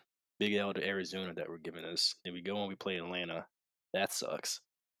 4 Big L to Arizona that we're giving us. Then we go and we play Atlanta. That sucks.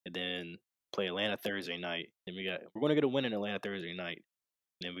 And then play Atlanta Thursday night. Then we're gonna get a win in Atlanta Thursday night.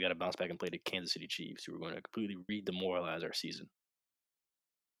 Then we got to bounce back and play the Kansas City Chiefs, who are going to completely re-demoralize our season.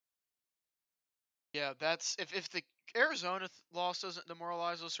 Yeah, that's if the Arizona loss doesn't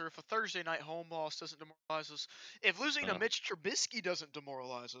demoralize us, or if a Thursday night home loss doesn't demoralize us, if losing to Uh, Mitch Trubisky doesn't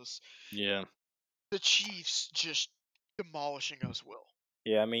demoralize us, yeah, the Chiefs just demolishing us will.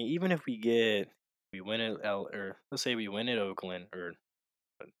 yeah. I mean, even if we win at or let's say we win at Oakland or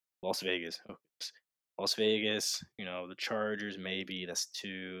Las Vegas, Las Vegas. The Chargers. Maybe that's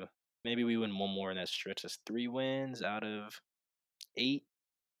two. Maybe we win one more in that stretch. That's three wins out of eight.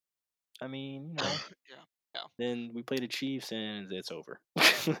 I mean, Yeah, yeah. then we play the Chiefs and it's over.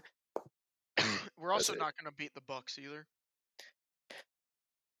 We're That's also it. not going to beat the Bucks either.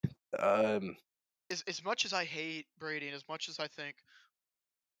 Um, As much as I hate Brady, and as much as I think,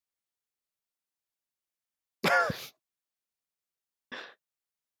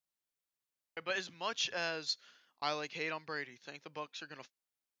 but as much as I like hate on Brady, think the Bucks are going to.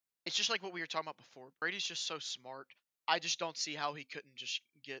 It's just like what we were talking about before. Brady's just so smart. I just don't see how he couldn't just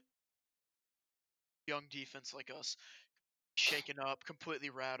get young defense like us shaken up, completely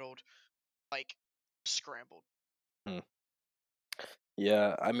rattled, like scrambled. hmm.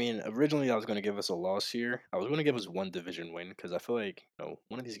 Yeah, I mean, originally I was going to give us a loss here. I was going to give us one division win because I feel like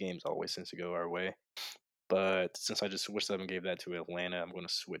one of these games always seems to go our way. But since I just switched up and gave that to Atlanta, I'm going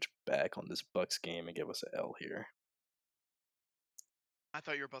to switch back on this Bucks game and give us a L here. I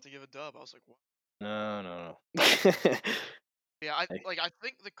thought you were about to give a dub. I was like, what? No, no, no. Yeah, I Hey, like. I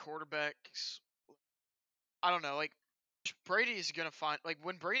think the quarterbacks. I don't know. Like Brady is gonna find like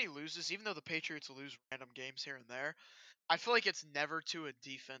when Brady loses, even though the Patriots lose random games here and there, I feel like it's never to a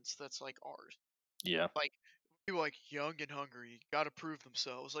defense that's like ours. yeah, Like people like young and hungry, got to prove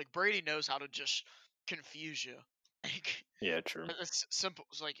themselves. Like Brady knows how to just confuse you. Like yeah, true. it's simple.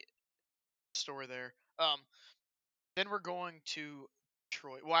 It's like story there. Then we're going to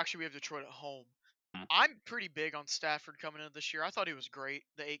Detroit. Well, actually, we have Detroit at home. Mm, I'm pretty big on Stafford coming into this year. I thought he was great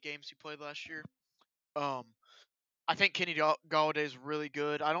the 8 games he played last year. Um, I think Kenny Galladay is really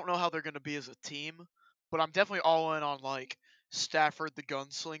good. I don't know how they're going to be as a team, but I'm definitely all in on like Stafford the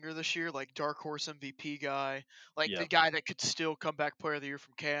gunslinger this year, like dark horse MVP guy, like the yeah, guy that could still come back player of the year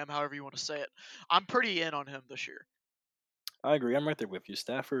from Cam, however you want to say it. I'm pretty in on him this year. I agree. I'm right there with you.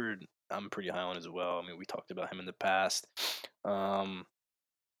 Stafford, I'm pretty high on as well. I mean, we talked about him in the past. Um,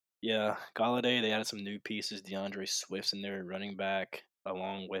 Yeah, Galladay, they added some new pieces. DeAndre Swift's in there at running back,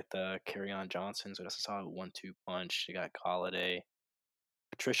 along with on Johnson. So that's a solid 1-2 punch. You got Galladay.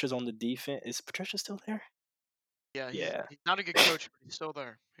 Patricia's on the defense. Is Patricia still there? Yeah, Yeah. he's not a good coach, but he's still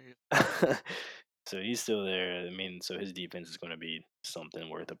there. So he's still there. I mean, so his defense is going to be something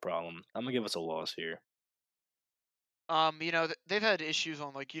worth a problem. I'm gonna give us a loss here. They've had issues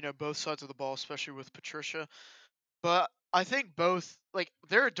on like both sides of the ball, especially with Patricia. But I think both like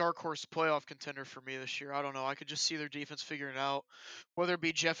they're a dark horse playoff contender for me this year. I don't know. I could just see their defense figuring it out. Whether it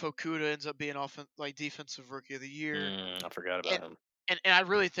be Jeff Okuda ends up being like defensive rookie of the year, I forgot and about him. and I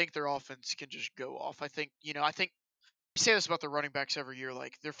really think their offense can just go off. I think we say this about the running backs every year.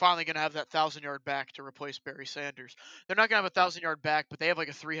 Like they're finally going to have that 1,000 yard back to replace Barry Sanders. They're not going to have a 1,000 yard back, but they have like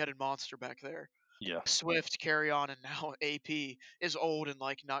a three-headed monster back there. Yeah. Swift, carry on, and now AP is old and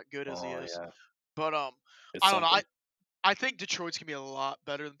like not good as he Oh is. yeah. But It's I don't know. I something. I think Detroit's gonna be a lot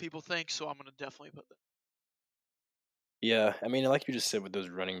better than people think, so I'm gonna definitely put them. Yeah, I mean, like you just said with those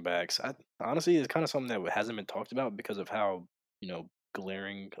running backs, honestly, it's kind of something that hasn't been talked about because of how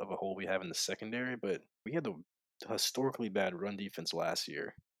glaring of a hole we have in the secondary. But we had the historically bad run defense last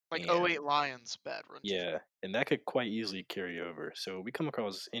year, Like and '08 Lions bad run defense. yeah, and that could quite easily carry over. So we come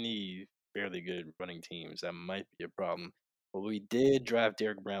across any fairly good running teams that might be a problem. But we did draft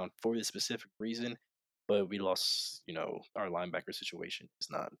Derek Brown for this specific reason, but we lost. Our linebacker situation is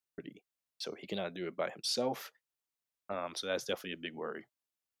not pretty, so he cannot do it by himself. So that's definitely a big worry.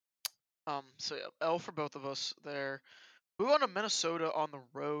 So yeah, L for both of us there. Move on to Minnesota on the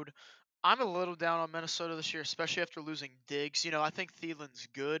road. I'm a little down on Minnesota this year, especially after losing Diggs. I think Thielen's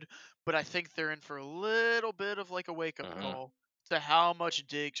good, but I think they're in for a little bit of like a wake up Mhm. call to how much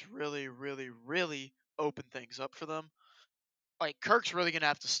Diggs really, really, really opened things up for them. Like Kirk's really gonna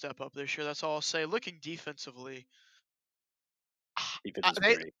have to step up this year. That's all I'll say. Looking defensively, Defense is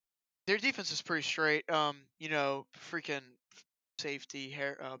they great. their defense is pretty straight. Freaking safety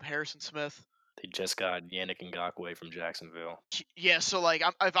Harrison Smith. They just got Yannick Ngakoue from Jacksonville. Yeah, so like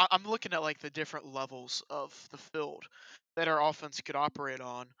I'm looking at like the different levels of the field that our offense could operate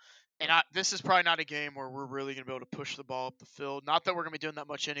on, and Mm, this is probably not a game where we're really gonna be able to push the ball up the field. Not that we're gonna be doing that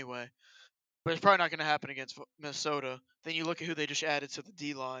much anyway, but it's probably not gonna happen against Minnesota. Then you look at who they just added to the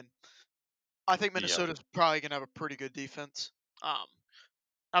D line. I think yeah. Minnesota's probably gonna have a pretty good defense.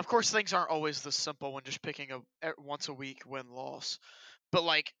 Now, of course, things aren't always this simple when just picking a once a week win loss. but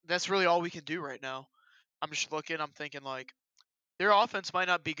like that's really all we can do right now. I'm just looking. I'm thinking like their offense might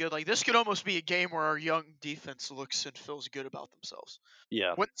not be good. Like this could almost be a game where our young defense looks and feels good about themselves.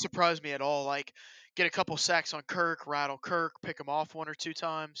 Yeah. Wouldn't surprise me at all. Like get a couple sacks on Kirk, rattle Kirk, pick him off one or two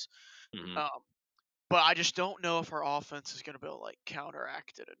times. Hmm. Um, but I just don't know if our offense is going to be able to like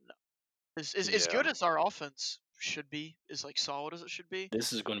counteract it enough. As Yeah. good as our offense should be, is like solid as it should be.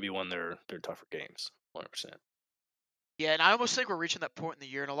 This is going to be one of their tougher games. 100%. Yeah, and I almost think we're reaching that point in the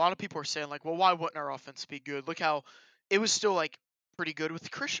year, and a lot of people are saying like, "Well, why wouldn't our offense be good? Look how it was still like pretty good with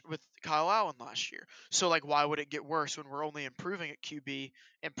with Kyle Allen last year. So like, why would it get worse when we're only improving at QB,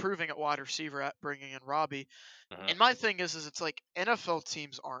 improving at wide receiver, at bringing in Robbie?" Hmm. And my thing is it's like NFL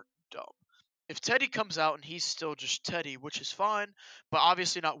teams aren't dumb. If Teddy comes out and he's still just Teddy, which is fine, but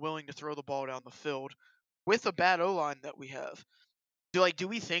obviously not willing to throw the ball down the field with a bad O line that we have, do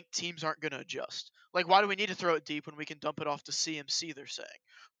we think teams aren't going to adjust? Like, why do we need to throw it deep when we can dump it off to CMC? They're saying,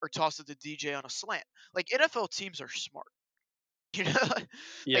 or toss it to DJ on a slant. Like NFL teams are smart, you know. Like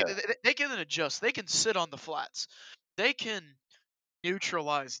Yeah. they can adjust. They can sit on the flats. They can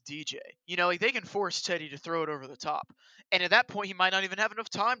neutralize DJ. You know, like they can force Teddy to throw it over the top, and at that point, he might not even have enough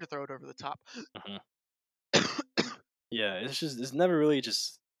time to throw it over the top. Hmm. Yeah. It's never really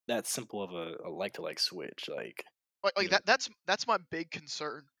just that simple of a like to like switch. Like, Like you know, that's my big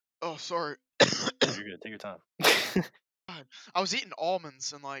concern. Oh, sorry. no, you're good. Take your time. God, I was eating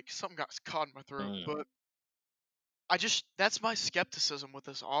almonds and like something got caught in my throat, Mm. but I just that's my skepticism with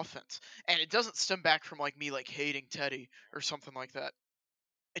this offense. And it doesn't stem back from like me like hating Teddy or something like that.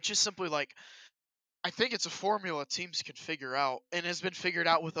 It's just simply like I think it's a formula teams can figure out and has been figured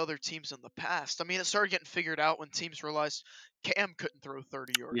out with other teams in the past. I mean, it started getting figured out when teams realized Cam couldn't throw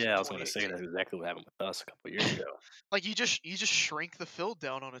 30 yards Yeah, in I was going to say 2018. that's exactly what happened with us a couple years ago. Like you just shrink the field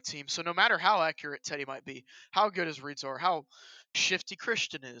down on a team. So no matter how accurate Teddy might be, how good his reads are, how shifty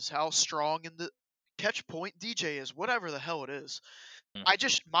Christian is, how strong in the catch point DJ is, whatever the hell it is,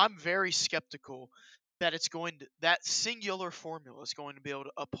 Mhm. I'm very skeptical that that singular formula is going to be able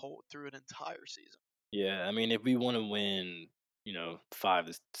to uphold through an entire season. Yeah, I mean, if we want to win, 5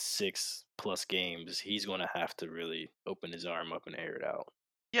 to 6 plus games, he's going to have to really open his arm up and air it out.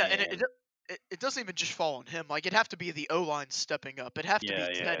 Yeah, and And it doesn't even just fall on him. Like it'd have to be the O line stepping up. It'd have to be yeah,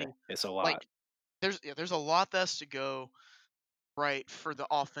 Teddy. it's a Like lot. there's a lot that has to go right for the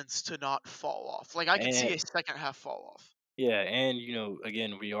offense to not fall off. Like I could see And a second half fall off. yeah, and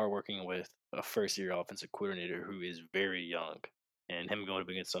again, we are working with a first year offensive coordinator who is very young. And him going up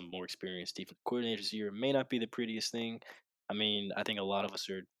against some more experienced defensive coordinators this year may not be the prettiest thing. I mean, I think a lot of us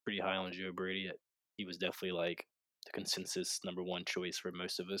are pretty high on Joe Brady. He was definitely like the consensus number one choice for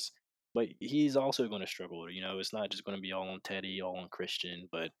most of us. But he's also going to struggle. It's not just going to be all on Teddy, all on Christian,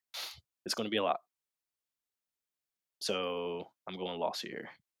 but it's going to be a lot. So I'm going loss here.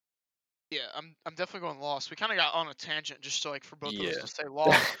 Yeah, I'm definitely going lost. We kind of got on a tangent just to like for both of us Yeah. to say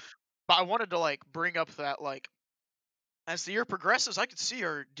lost, but I wanted to like bring up that like as the year progresses, I could see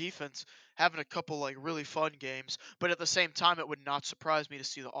our defense having a couple like really fun games, but at the same time, it would not surprise me to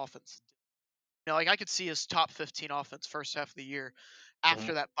see the offense. You know, like I could see us top 15 offense first half of the year. Mhm.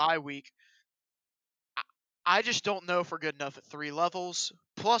 After that bye week, I, I just don't know if we're good enough at three levels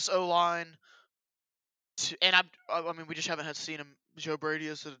plus O line. And I mean, we just haven't had seen him Joe Brady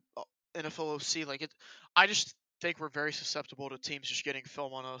as an NFL OC. Like it, I just think we're very susceptible to teams just getting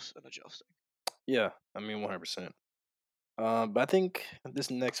film on us and adjusting. Yeah, I mean 100%. But I think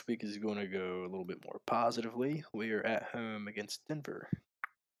this next week is going to go a little bit more positively. We are at home against Denver.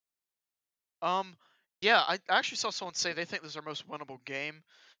 Um, yeah, I actually saw someone say they think this is our most winnable game.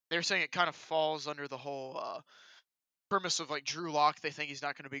 They're saying it kind of falls under the whole premise of like Drew Lock. They think he's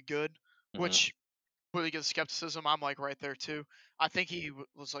not going to be good, Hmm. which really gets skepticism. I'm like right there too. I think he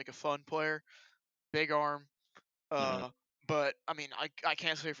was like a fun player, big arm. Hmm. Uh, but I mean, I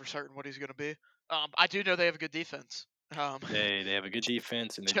can't say for certain what he's going to be. I do know they have a good defense. Um, They have a good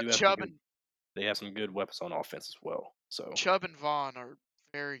defense, and they do have some Chubb good. They have some good weapons on offense as well. So and Vaughn are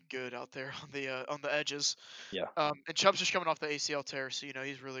very good out there on the edges. yeah. And Chubb's just coming off the ACL tear, so you know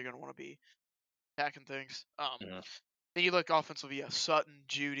he's really going to want to be attacking things. Hmm. Then you look offensively, yeah, Sutton,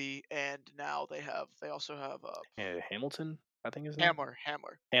 Judy, and now they also have Yeah, Hamilton, I think his name. Hamler,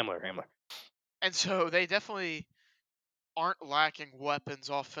 Hamler. and so they definitely aren't lacking weapons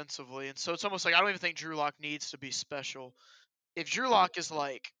offensively, and so it's almost like I don't even think Drew Lock needs to be special. If Drew Lock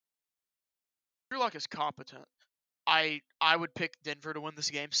is competent, I would pick Denver to win this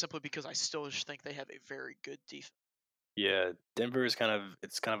game simply because I still just think they have a very good defense. Yeah, Denver is kind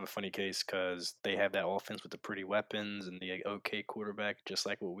of a funny case because they have that offense with the pretty weapons and the okay quarterback, just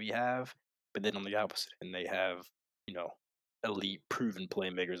like what we have. But then on the opposite end, they have you know elite, proven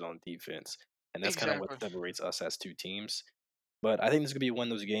playmakers on defense, and that's kind of what Exactly. separates us as two teams. But I think this is gonna be one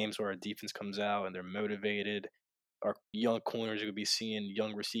of those games where our defense comes out and they're motivated. Our young corners are gonna be seeing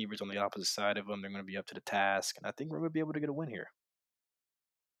young receivers on the opposite side of them. They're gonna be up to the task, and I think we're gonna be able to get a win here.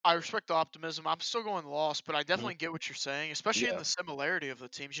 I respect the optimism. I'm still going lost, but I Mhm. definitely get what you're saying, especially in Yeah, the similarity of the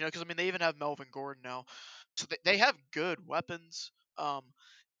teams. Because I mean, they even have Melvin Gordon now, so they have good weapons.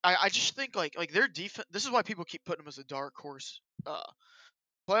 I just think like their defense. This is why people keep putting them as a dark horse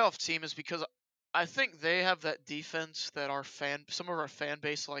playoff team is because I think they have that defense that some of our fan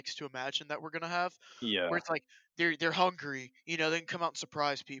base likes to imagine that we're gonna have, where yeah, it's like they're hungry, they can come out and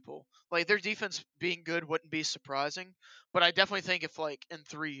surprise people. Like their defense being good wouldn't be surprising, but I definitely think if like in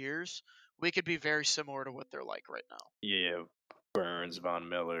 3 years we could be very similar to what they're like right now. yeah. Burns, Von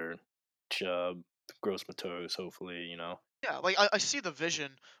Miller, Chubb, Gross Matos. Hopefully, Yeah, like I see the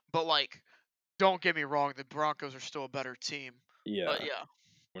vision, but like don't get me wrong, the Broncos are still a better team. But Yeah, yeah,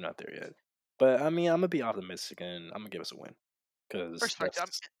 we're not there yet. But I mean, I'm gonna be optimistic and I'm gonna give us a win I because respect it.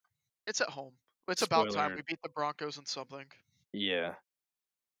 that's It's at home. It's about time spoiler. we beat the Broncos in something. Yeah.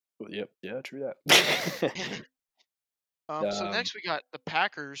 Well, yep. Yeah. True that. So um. next we got the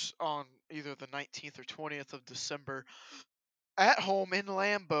Packers on either the 19th or 20th of December at home in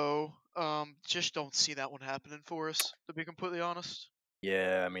Lambeau. Just don't see that one happening for us, to be completely honest.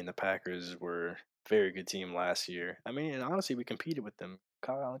 Yeah. I mean, the Packers were a very good team last year. I mean, and honestly, we competed with them.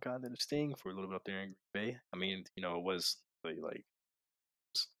 Kyle Allen kind of did a sting for a little bit up there in Green Bay. I mean, it was really like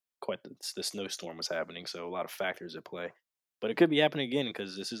quite the snowstorm was happening, so a lot of factors at play. But it could be happening again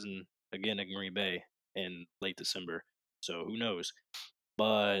because this isn't again in Green Bay in late December. So who knows?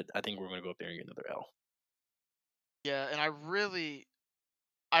 But I think we're gonna go up there and get another L. Yeah, and I really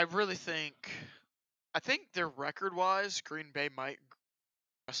think their record wise, Green Bay might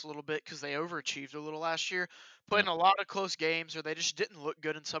us a little bit because they overachieved a little last year, playing a lot of close games, or they just didn't look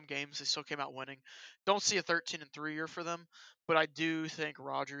good in some games. They still came out winning. Don't see a 13-3 year for them, but I do think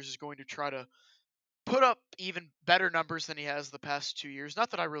Rodgers is going to try to put up even better numbers than he has the past 2 years. Not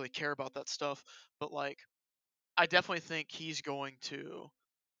that I really care about that stuff, but like I definitely think he's going to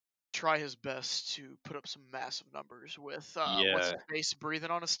try his best to put up some massive numbers with what's Yeah, his face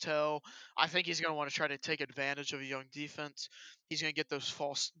breathing on his tail. I think he's going to want to try to take advantage of a young defense. He's going to get those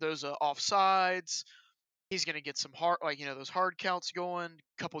offsides. He's going to get some hard those hard counts going.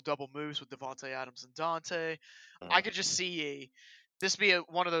 Couple double moves with Devontae Adams and Dante. I mhm. could just see this be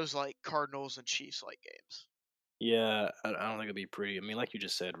one of those like Cardinals and Chiefs like games. Yeah. I don't think it'd be pretty. I mean, like you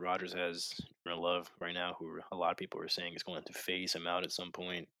just said, Rogers has Jordan Love right now, who a lot of people are saying is going to phase him out at some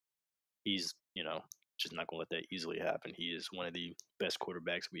point. He's just not going to let that easily happen. He is one of the best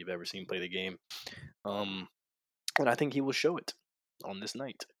quarterbacks we've ever seen play the game. Um, and I think he will show it on this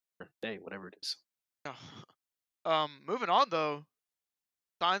night or day, whatever it is. Yeah. Moving on though,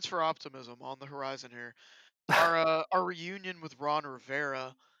 signs for optimism on the horizon here. Our reunion with Ron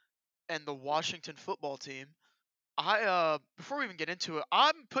Rivera and the Washington football team. I before we even get into it,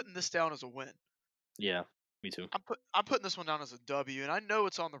 I'm putting this down as a win. Yeah, me too. I'm putting this one down as a W, and I know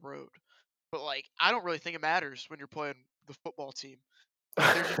it's on the road, but like I don't really think it matters when you're playing the football team.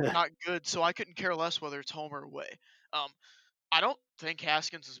 Like they're just not good, so I couldn't care less whether it's home or away. Um, I don't think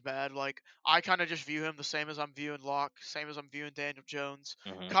Haskins is bad. Like I kind of just view him the same as I'm viewing Locke, same as I'm viewing Daniel Jones.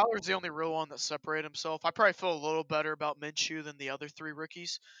 Hmm. Collar's the only real one that separated himself. I probably feel a little better about Minshew than the other three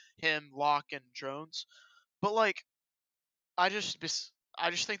rookies, him, Locke, and Jones. But like I just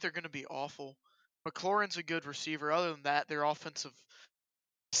think they're going to be awful. McLaurin's a good receiver. Other than that, their offensive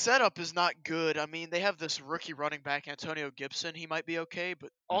setup is not good. I mean, they have this rookie running back, Antonio Gibson. He might be okay, but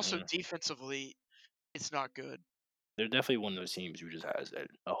also Hmm. defensively, it's not good. They're definitely one of those teams who just has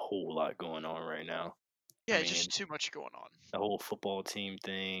a whole lot going on right now. I Yeah, mean, just too much going on. the whole football team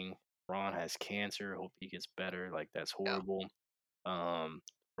thing. Ron has cancer. Hope he gets better. Like that's Yeah. horrible. Um,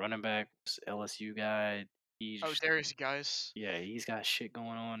 running back LSU guy. Oh, He's Darius guys. yeah, he's got shit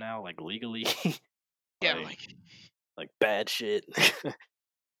going on now, like legally, Yeah, like like bad shit.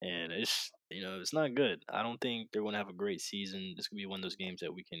 And it's not good. I don't think they're gonna have a great season. This could be one of those games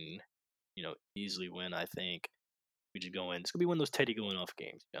that we can, easily win. I think we just go in. It's gonna be one of those Teddy going off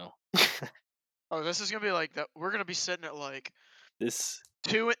games. oh, this is gonna be like that. We're gonna be sitting at like This,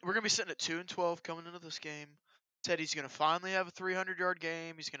 We're gonna be sitting at 2-12 coming into this game. Teddy's gonna finally have a 300-yard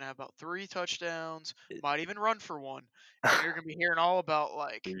game. He's gonna have about 3 touchdowns. it, Might even run for one. And you're gonna be hearing all about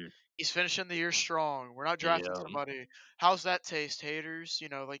like dude, he's finishing the year strong. We're not drafting yeah, somebody. How's that taste, haters?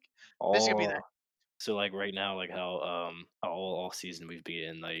 Like this is gonna be that. all so like right now, like how all off season we've been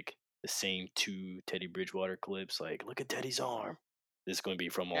getting like the same two Teddy Bridgewater clips. Like, look at Teddy's arm. it's going to be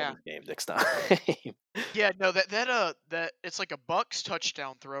from all Yeah. this game next time. Yeah, no, that it's like a Bucks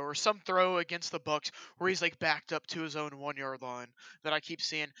touchdown throw or some throw against the Bucks where he's like backed up to his own 1 yard line that I keep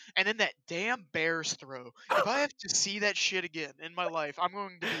seeing. And then that damn Bears throw. If I have to see that shit again in my life, I'm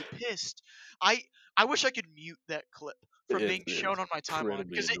going to be pissed. I I wish I could mute that clip from being It's shown on my timeline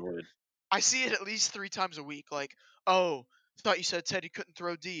incredibly because annoyed. I see it at least 3 times a week. Like, oh, thought you said Teddy couldn't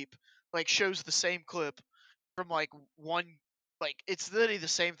throw deep. Like shows the same clip from like one like it's literally the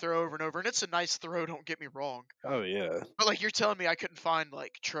same throw over and over, and it's a nice throw, don't get me wrong. Oh yeah, But like you're telling me I couldn't find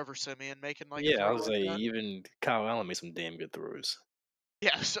like Trevor Simeon making like a yeah. I throw was like like, that? even Kyle Allen made some damn good throws.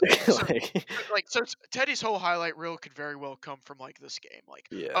 Yeah, so Like, Teddy's whole highlight reel could very well come from like this game. Like,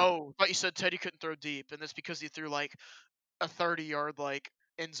 yeah, oh, but you said Teddy couldn't throw deep, and that's because he threw like a 30-yard like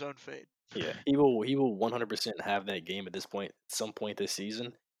end zone fade. yeah. He will 100% have that game at this point. At some point this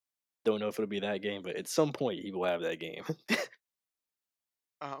season, don't know if it'll be that game, but at some point he will have that game.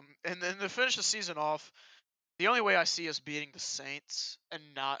 And then to finish the season off, the only way I see us beating the Saints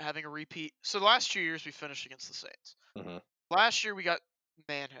and not having a repeat. So the last 2 years we finished against the Saints. hmm Last year we got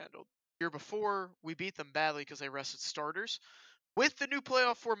manhandled. Year before we beat them badly because they rested starters. With the new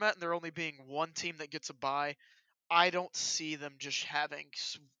playoff format and there only being one team that gets a bye, I don't see them just having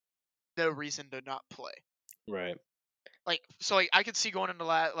no reason to not play. Right. Like so, like I could see going into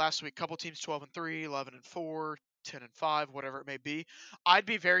last week, couple teams 12-3, 11-4, 10-5, whatever it may be. I'd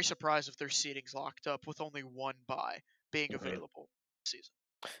be very surprised if their seating's locked up with only one bye being hmm available this season.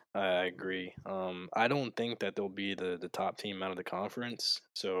 I agree. I don't think that they'll be the top team out of the conference.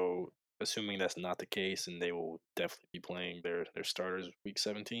 So, assuming that's not the case, and they will definitely be playing their starters week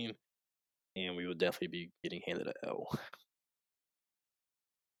 17, and we will definitely be getting handed a L.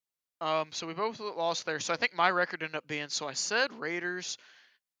 So we both lost there. So I think my record ended up being so I said Raiders,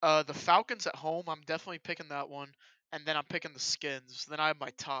 the Falcons at home. I'm definitely picking that one, and then I'm picking the Skins. Then I have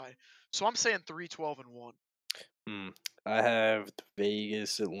my tie. So I'm saying 3-12-1. Hmm. I have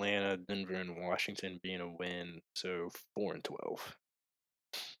Vegas, Atlanta, Denver, and Washington being a win. So 4-12.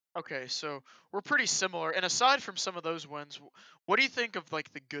 Okay, so we're pretty similar. And aside from some of those wins, what do you think of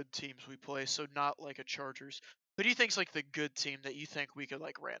like the good teams we play? So not like a Chargers. Who do you think's like the good team that you think we could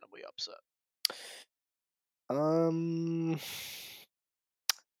like randomly upset? Um,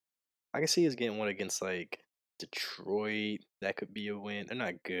 I can see us getting one against like Detroit. That could be a win. They're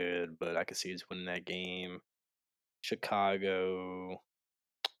not good, but I could see us winning that game. Chicago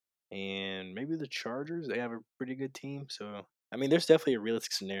and maybe the Chargers. They have a pretty good team. So I mean, there's definitely a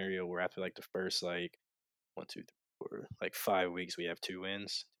realistic scenario where after like the first like 1, 2, 3, 4, like 5 weeks, we have 2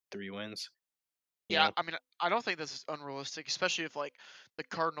 wins, 3 wins. You Yeah, know? I mean, I don't think this is unrealistic, especially if like the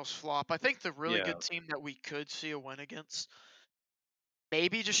Cardinals flop. I think the really Yeah, good team that we could see a win against,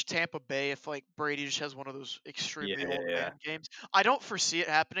 maybe just Tampa Bay if like Brady just has one of those yeah, extremely yeah, old yeah. man games. I don't foresee it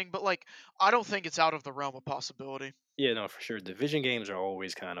happening, but like I don't think it's out of the realm of possibility. Yeah, no, for sure. Division games are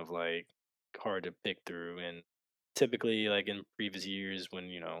always kind of like hard to pick through, and typically, like in previous years, when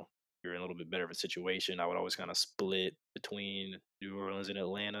you're in a little bit better of a situation, I would always kind of split between New Orleans and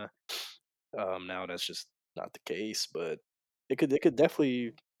Atlanta. Now that's just not the case, but it could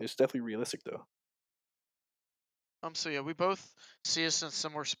definitely it's definitely realistic though. So yeah, we both see us in a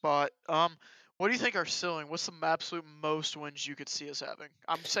similar spot. What do you think our ceiling? What's the absolute most wins you could see us having?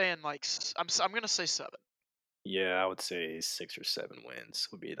 I'm saying like I'm gonna say 7. Yeah, I would say 6 or 7 wins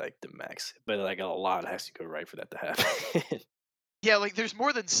would be like the max, but like a lot has to go right for that to happen. Yeah, like there's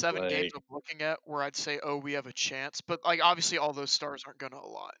more than 7 games Like, I'm looking at where I'd say, oh, we have a chance, but like obviously all those stars aren't gonna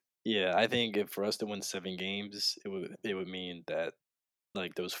align. yeah, I think if for us to win 7 games, it would mean that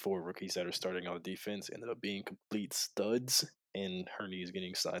like those 4 rookies that are starting on defense ended up being complete studs, and Hurney is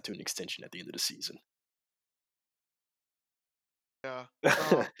getting signed to an extension at the end of the season. Yeah.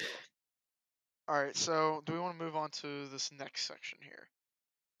 Um. All right. So do we want to move on to this next section here?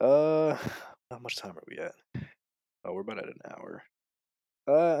 uh, how much time are we at? Oh, we're about at an hour.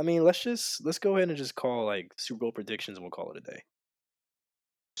 I mean, let's go ahead and just call like Super Bowl predictions, and we'll call it a day.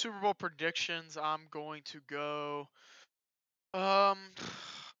 Super Bowl predictions. I'm going to go. Um.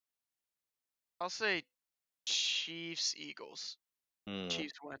 I'll say Chiefs Eagles. Hmm.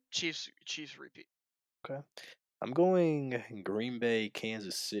 Chiefs win. Chiefs repeat. Okay, I'm going Green Bay,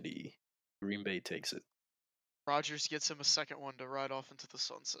 Kansas City. Green Bay takes it. Rodgers gets him a second one to ride off into the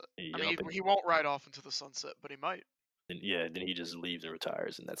sunset. I mean, Yup, he won't ride off into the sunset, but he might. and yeah, then he just leaves and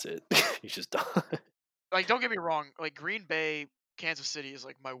retires, and that's it. He's just done. Like, don't get me wrong. Like Green Bay, Kansas City is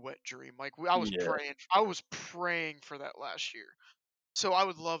like my wet dream. Like Yeah. I was praying for that last year. So I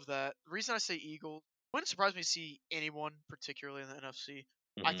would love that. The reason I say Eagles wouldn't surprise me to see anyone, particularly in the NFC.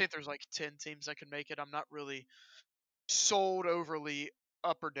 I hmm think there's like 10 teams that can make it. I'm not really sold overly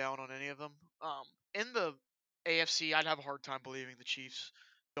up or down on any of them. In the AFC, I'd have a hard time believing the Chiefs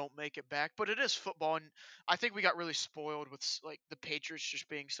don't make it back, but it is football, and I think we got really spoiled with like the Patriots just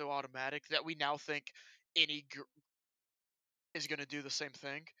being so automatic that we now think any is going to do the same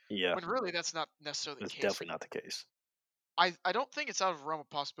thing. Yeah, When really that's not necessarily that's the case. definitely not the case. I don't think it's out of realm of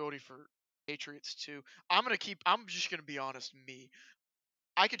possibility for Patriots too. I'm just gonna be honest, me.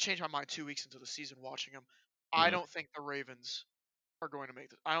 I could change my mind 2 weeks into the season watching them. I Hmm. don't think the Ravens are going to make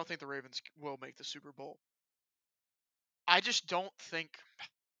the I don't think the Ravens will make the Super Bowl. I just don't think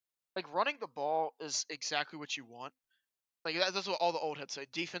like running the ball is exactly what you want. Like that's what all the old heads say.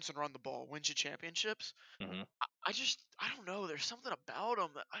 Defense and run the ball wins you championships. Hmm. I don't know. There's something about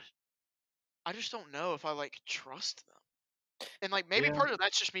them that I just don't know if I like trust them. And like maybe Yeah. part of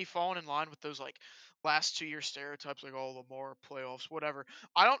that's just me falling in line with those like last 2 year stereotypes like oh Lamar playoffs whatever.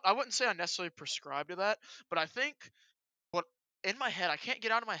 I wouldn't say I necessarily prescribe to that, but I think what in my head I can't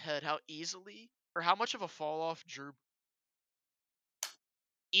get out of my head how easily or how much of a fall off Drew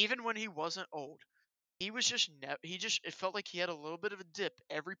even when he wasn't old. He was just he just it felt like he had a little bit of a dip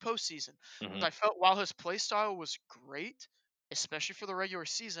every postseason. Hmm. I felt while his play style was great, especially for the regular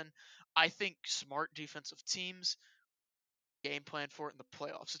season, I think smart defensive teams game plan for it in the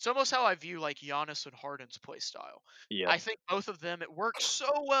playoffs. It's almost how I view like Giannis and Harden's play style. Yeah. I think both of them it works so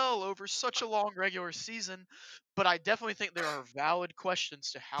well over such a long regular season, but I definitely think there are valid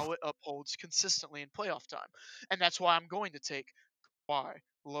questions to how it upholds consistently in playoff time. And that's why I'm going to take why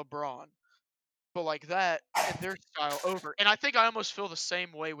LeBron, but like that and their style over. And I think I almost feel the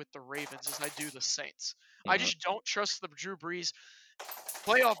same way with the Ravens as I do the Saints. I Hmm. just don't trust the Drew Brees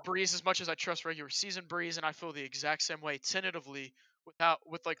playoff Breeze as much as I trust regular season Breeze, and I feel the exact same way tentatively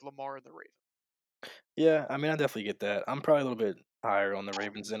with like Lamar and the Ravens. Yeah, I mean, I definitely get that. I'm probably a little bit higher on the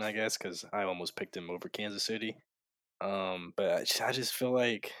Ravens than I guess because I almost picked him over Kansas City. But I just feel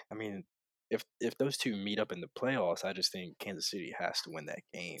like, I mean, if those two meet up in the playoffs, I just think Kansas City has to win that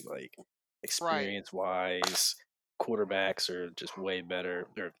game. Like Right. experience wise, quarterbacks are just way better.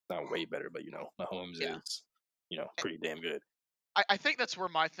 They're not way better, but Mahomes Yeah. is, pretty damn good. I think that's where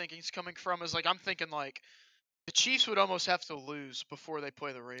my thinking's coming from is like I'm thinking like the Chiefs would almost have to lose before they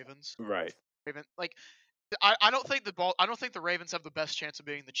play the Ravens. Right. Like I don't think the Ravens have the best chance of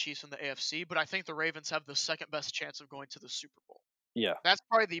being the Chiefs in the AFC, but I think the Ravens have the second best chance of going to the Super Bowl. Yeah. That's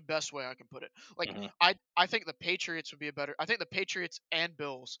probably the best way I can put it. Like Hmm. I think the Patriots would be a better. I think the Patriots and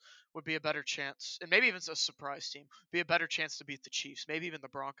Bills would be a better chance, and maybe even a surprise team be a better chance to beat the Chiefs. Maybe even the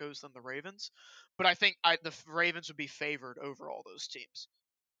Broncos than the Ravens. But I think Ravens would be favored over all those teams.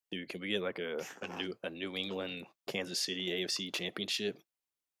 Dude, can we get like a New England Kansas City AFC championship?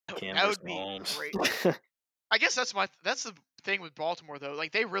 Cam That versus would be great. Mahomes. I guess that's the thing with Baltimore though.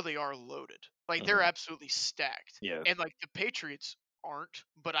 Like they really are loaded. Like they're Hmm. absolutely stacked. Yeah. And like the Patriots aren't,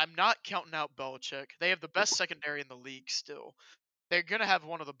 but I'm not counting out Belichick. They have the best secondary in the league still. They're gonna have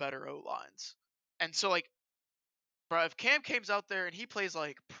one of the better O lines. And so like bro, if Cam comes out there and he plays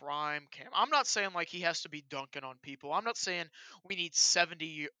like prime Cam, I'm not saying like he has to be dunking on people. I'm not saying we need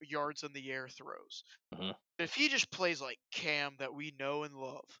 70 yards in the air throws. Hmm. If he just plays like Cam that we know and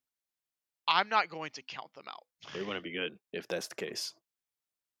love, I'm not going to count them out. They're going to be good if that's the case.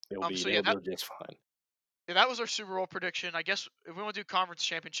 They'll be So they'll do just fine. yeah, that was our Super Bowl prediction. I guess if we want to do conference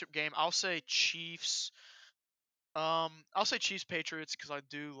championship game, I'll say Chiefs. I'll say Chiefs Patriots because I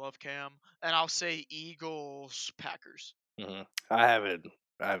do love Cam, and I'll say Eagles Packers. Hmm. I have it.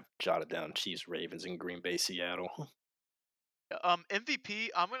 I've jotted down Chiefs, Ravens, and Green Bay, Seattle. MVP.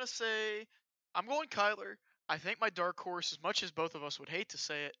 I'm going Kyler. I think my dark horse, as much as both of us would hate to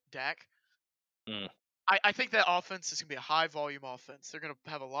say it, Dak. Mm, I think that offense is gonna be a high volume offense. They're gonna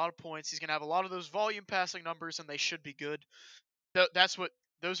have a lot of points. He's gonna have a lot of those volume passing numbers, and they should be good. That's what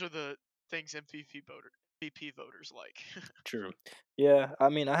those are the things MVP voters like. true. Yeah, I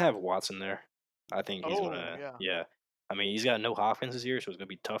mean, I have Watson there. I think he's Oh gonna. yeah, Yeah, I mean, he's got no Hopkins this year, so it's gonna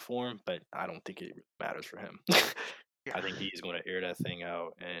be tough for him. But I don't think it really matters for him. yeah, I think he's gonna air that thing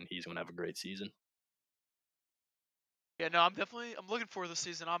out, and he's gonna have a great season. yeah. No, I'm looking for the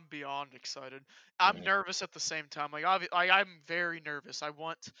season. I'm beyond excited. I'm Hmm. nervous at the same time. I'm very nervous. I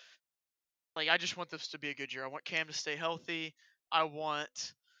just want this to be a good year. I want Cam to stay healthy. I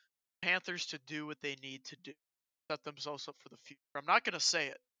want Panthers to do what they need to do, set themselves up for the future. I'm not gonna say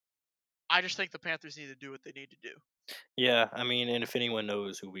it. I just think the Panthers need to do what they need to do. Yeah, I mean, and if anyone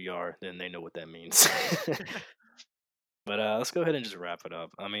knows who we are, then they know what that means. But let's go ahead and just wrap it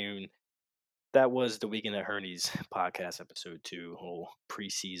up. I mean, that was the Weekend at Herney's podcast episode 2, whole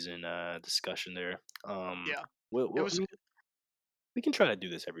preseason discussion there. Yeah, We'll, it we'll, I was mean, we can try to do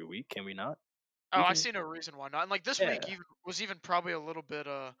this every week, can we not? Oh, We I can, see no reason why not. And like this week yeah. even was even probably a little bit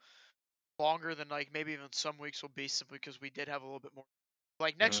longer than like maybe even some weeks will be simply because we did have a little bit more.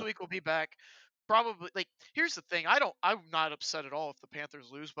 Like next Mhm. week we'll be back. Probably like here's the thing. I'm not upset at all if the Panthers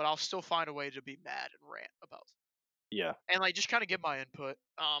lose, but I'll still find a way to be mad and rant about Yeah. and like just kind of give my input.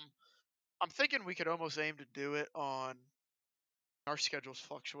 I'm thinking we could almost aim to do it on our schedules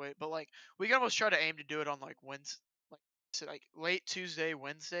fluctuate, but like we can almost try to aim to do it on like Wednesday, like like late Tuesday,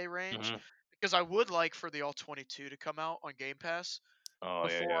 Wednesday range, Mhm. because I would like for the all 22 to come out on Game Pass Oh,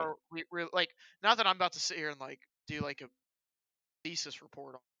 yeah, yeah. before we like. Not that I'm about to sit here and like do like a thesis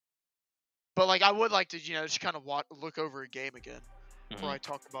report on, but like I would like to just kind of look over a game again before Mhm. I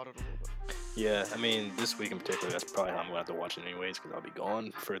talk about it a little bit. Yeah, I mean, this week in particular, that's probably how I'm gonna have to watch it anyways, because I'll be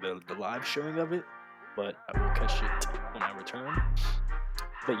gone for the live showing of it. But I will catch it when I return.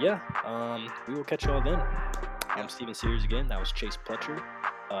 But yeah, we will catch y'all then. I'm Yeah. Steven Sears again. That was Chase Pletcher.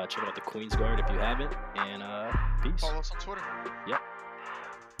 Check out the Queen's Guard if you haven't, and peace. Follow us on Twitter. Yep.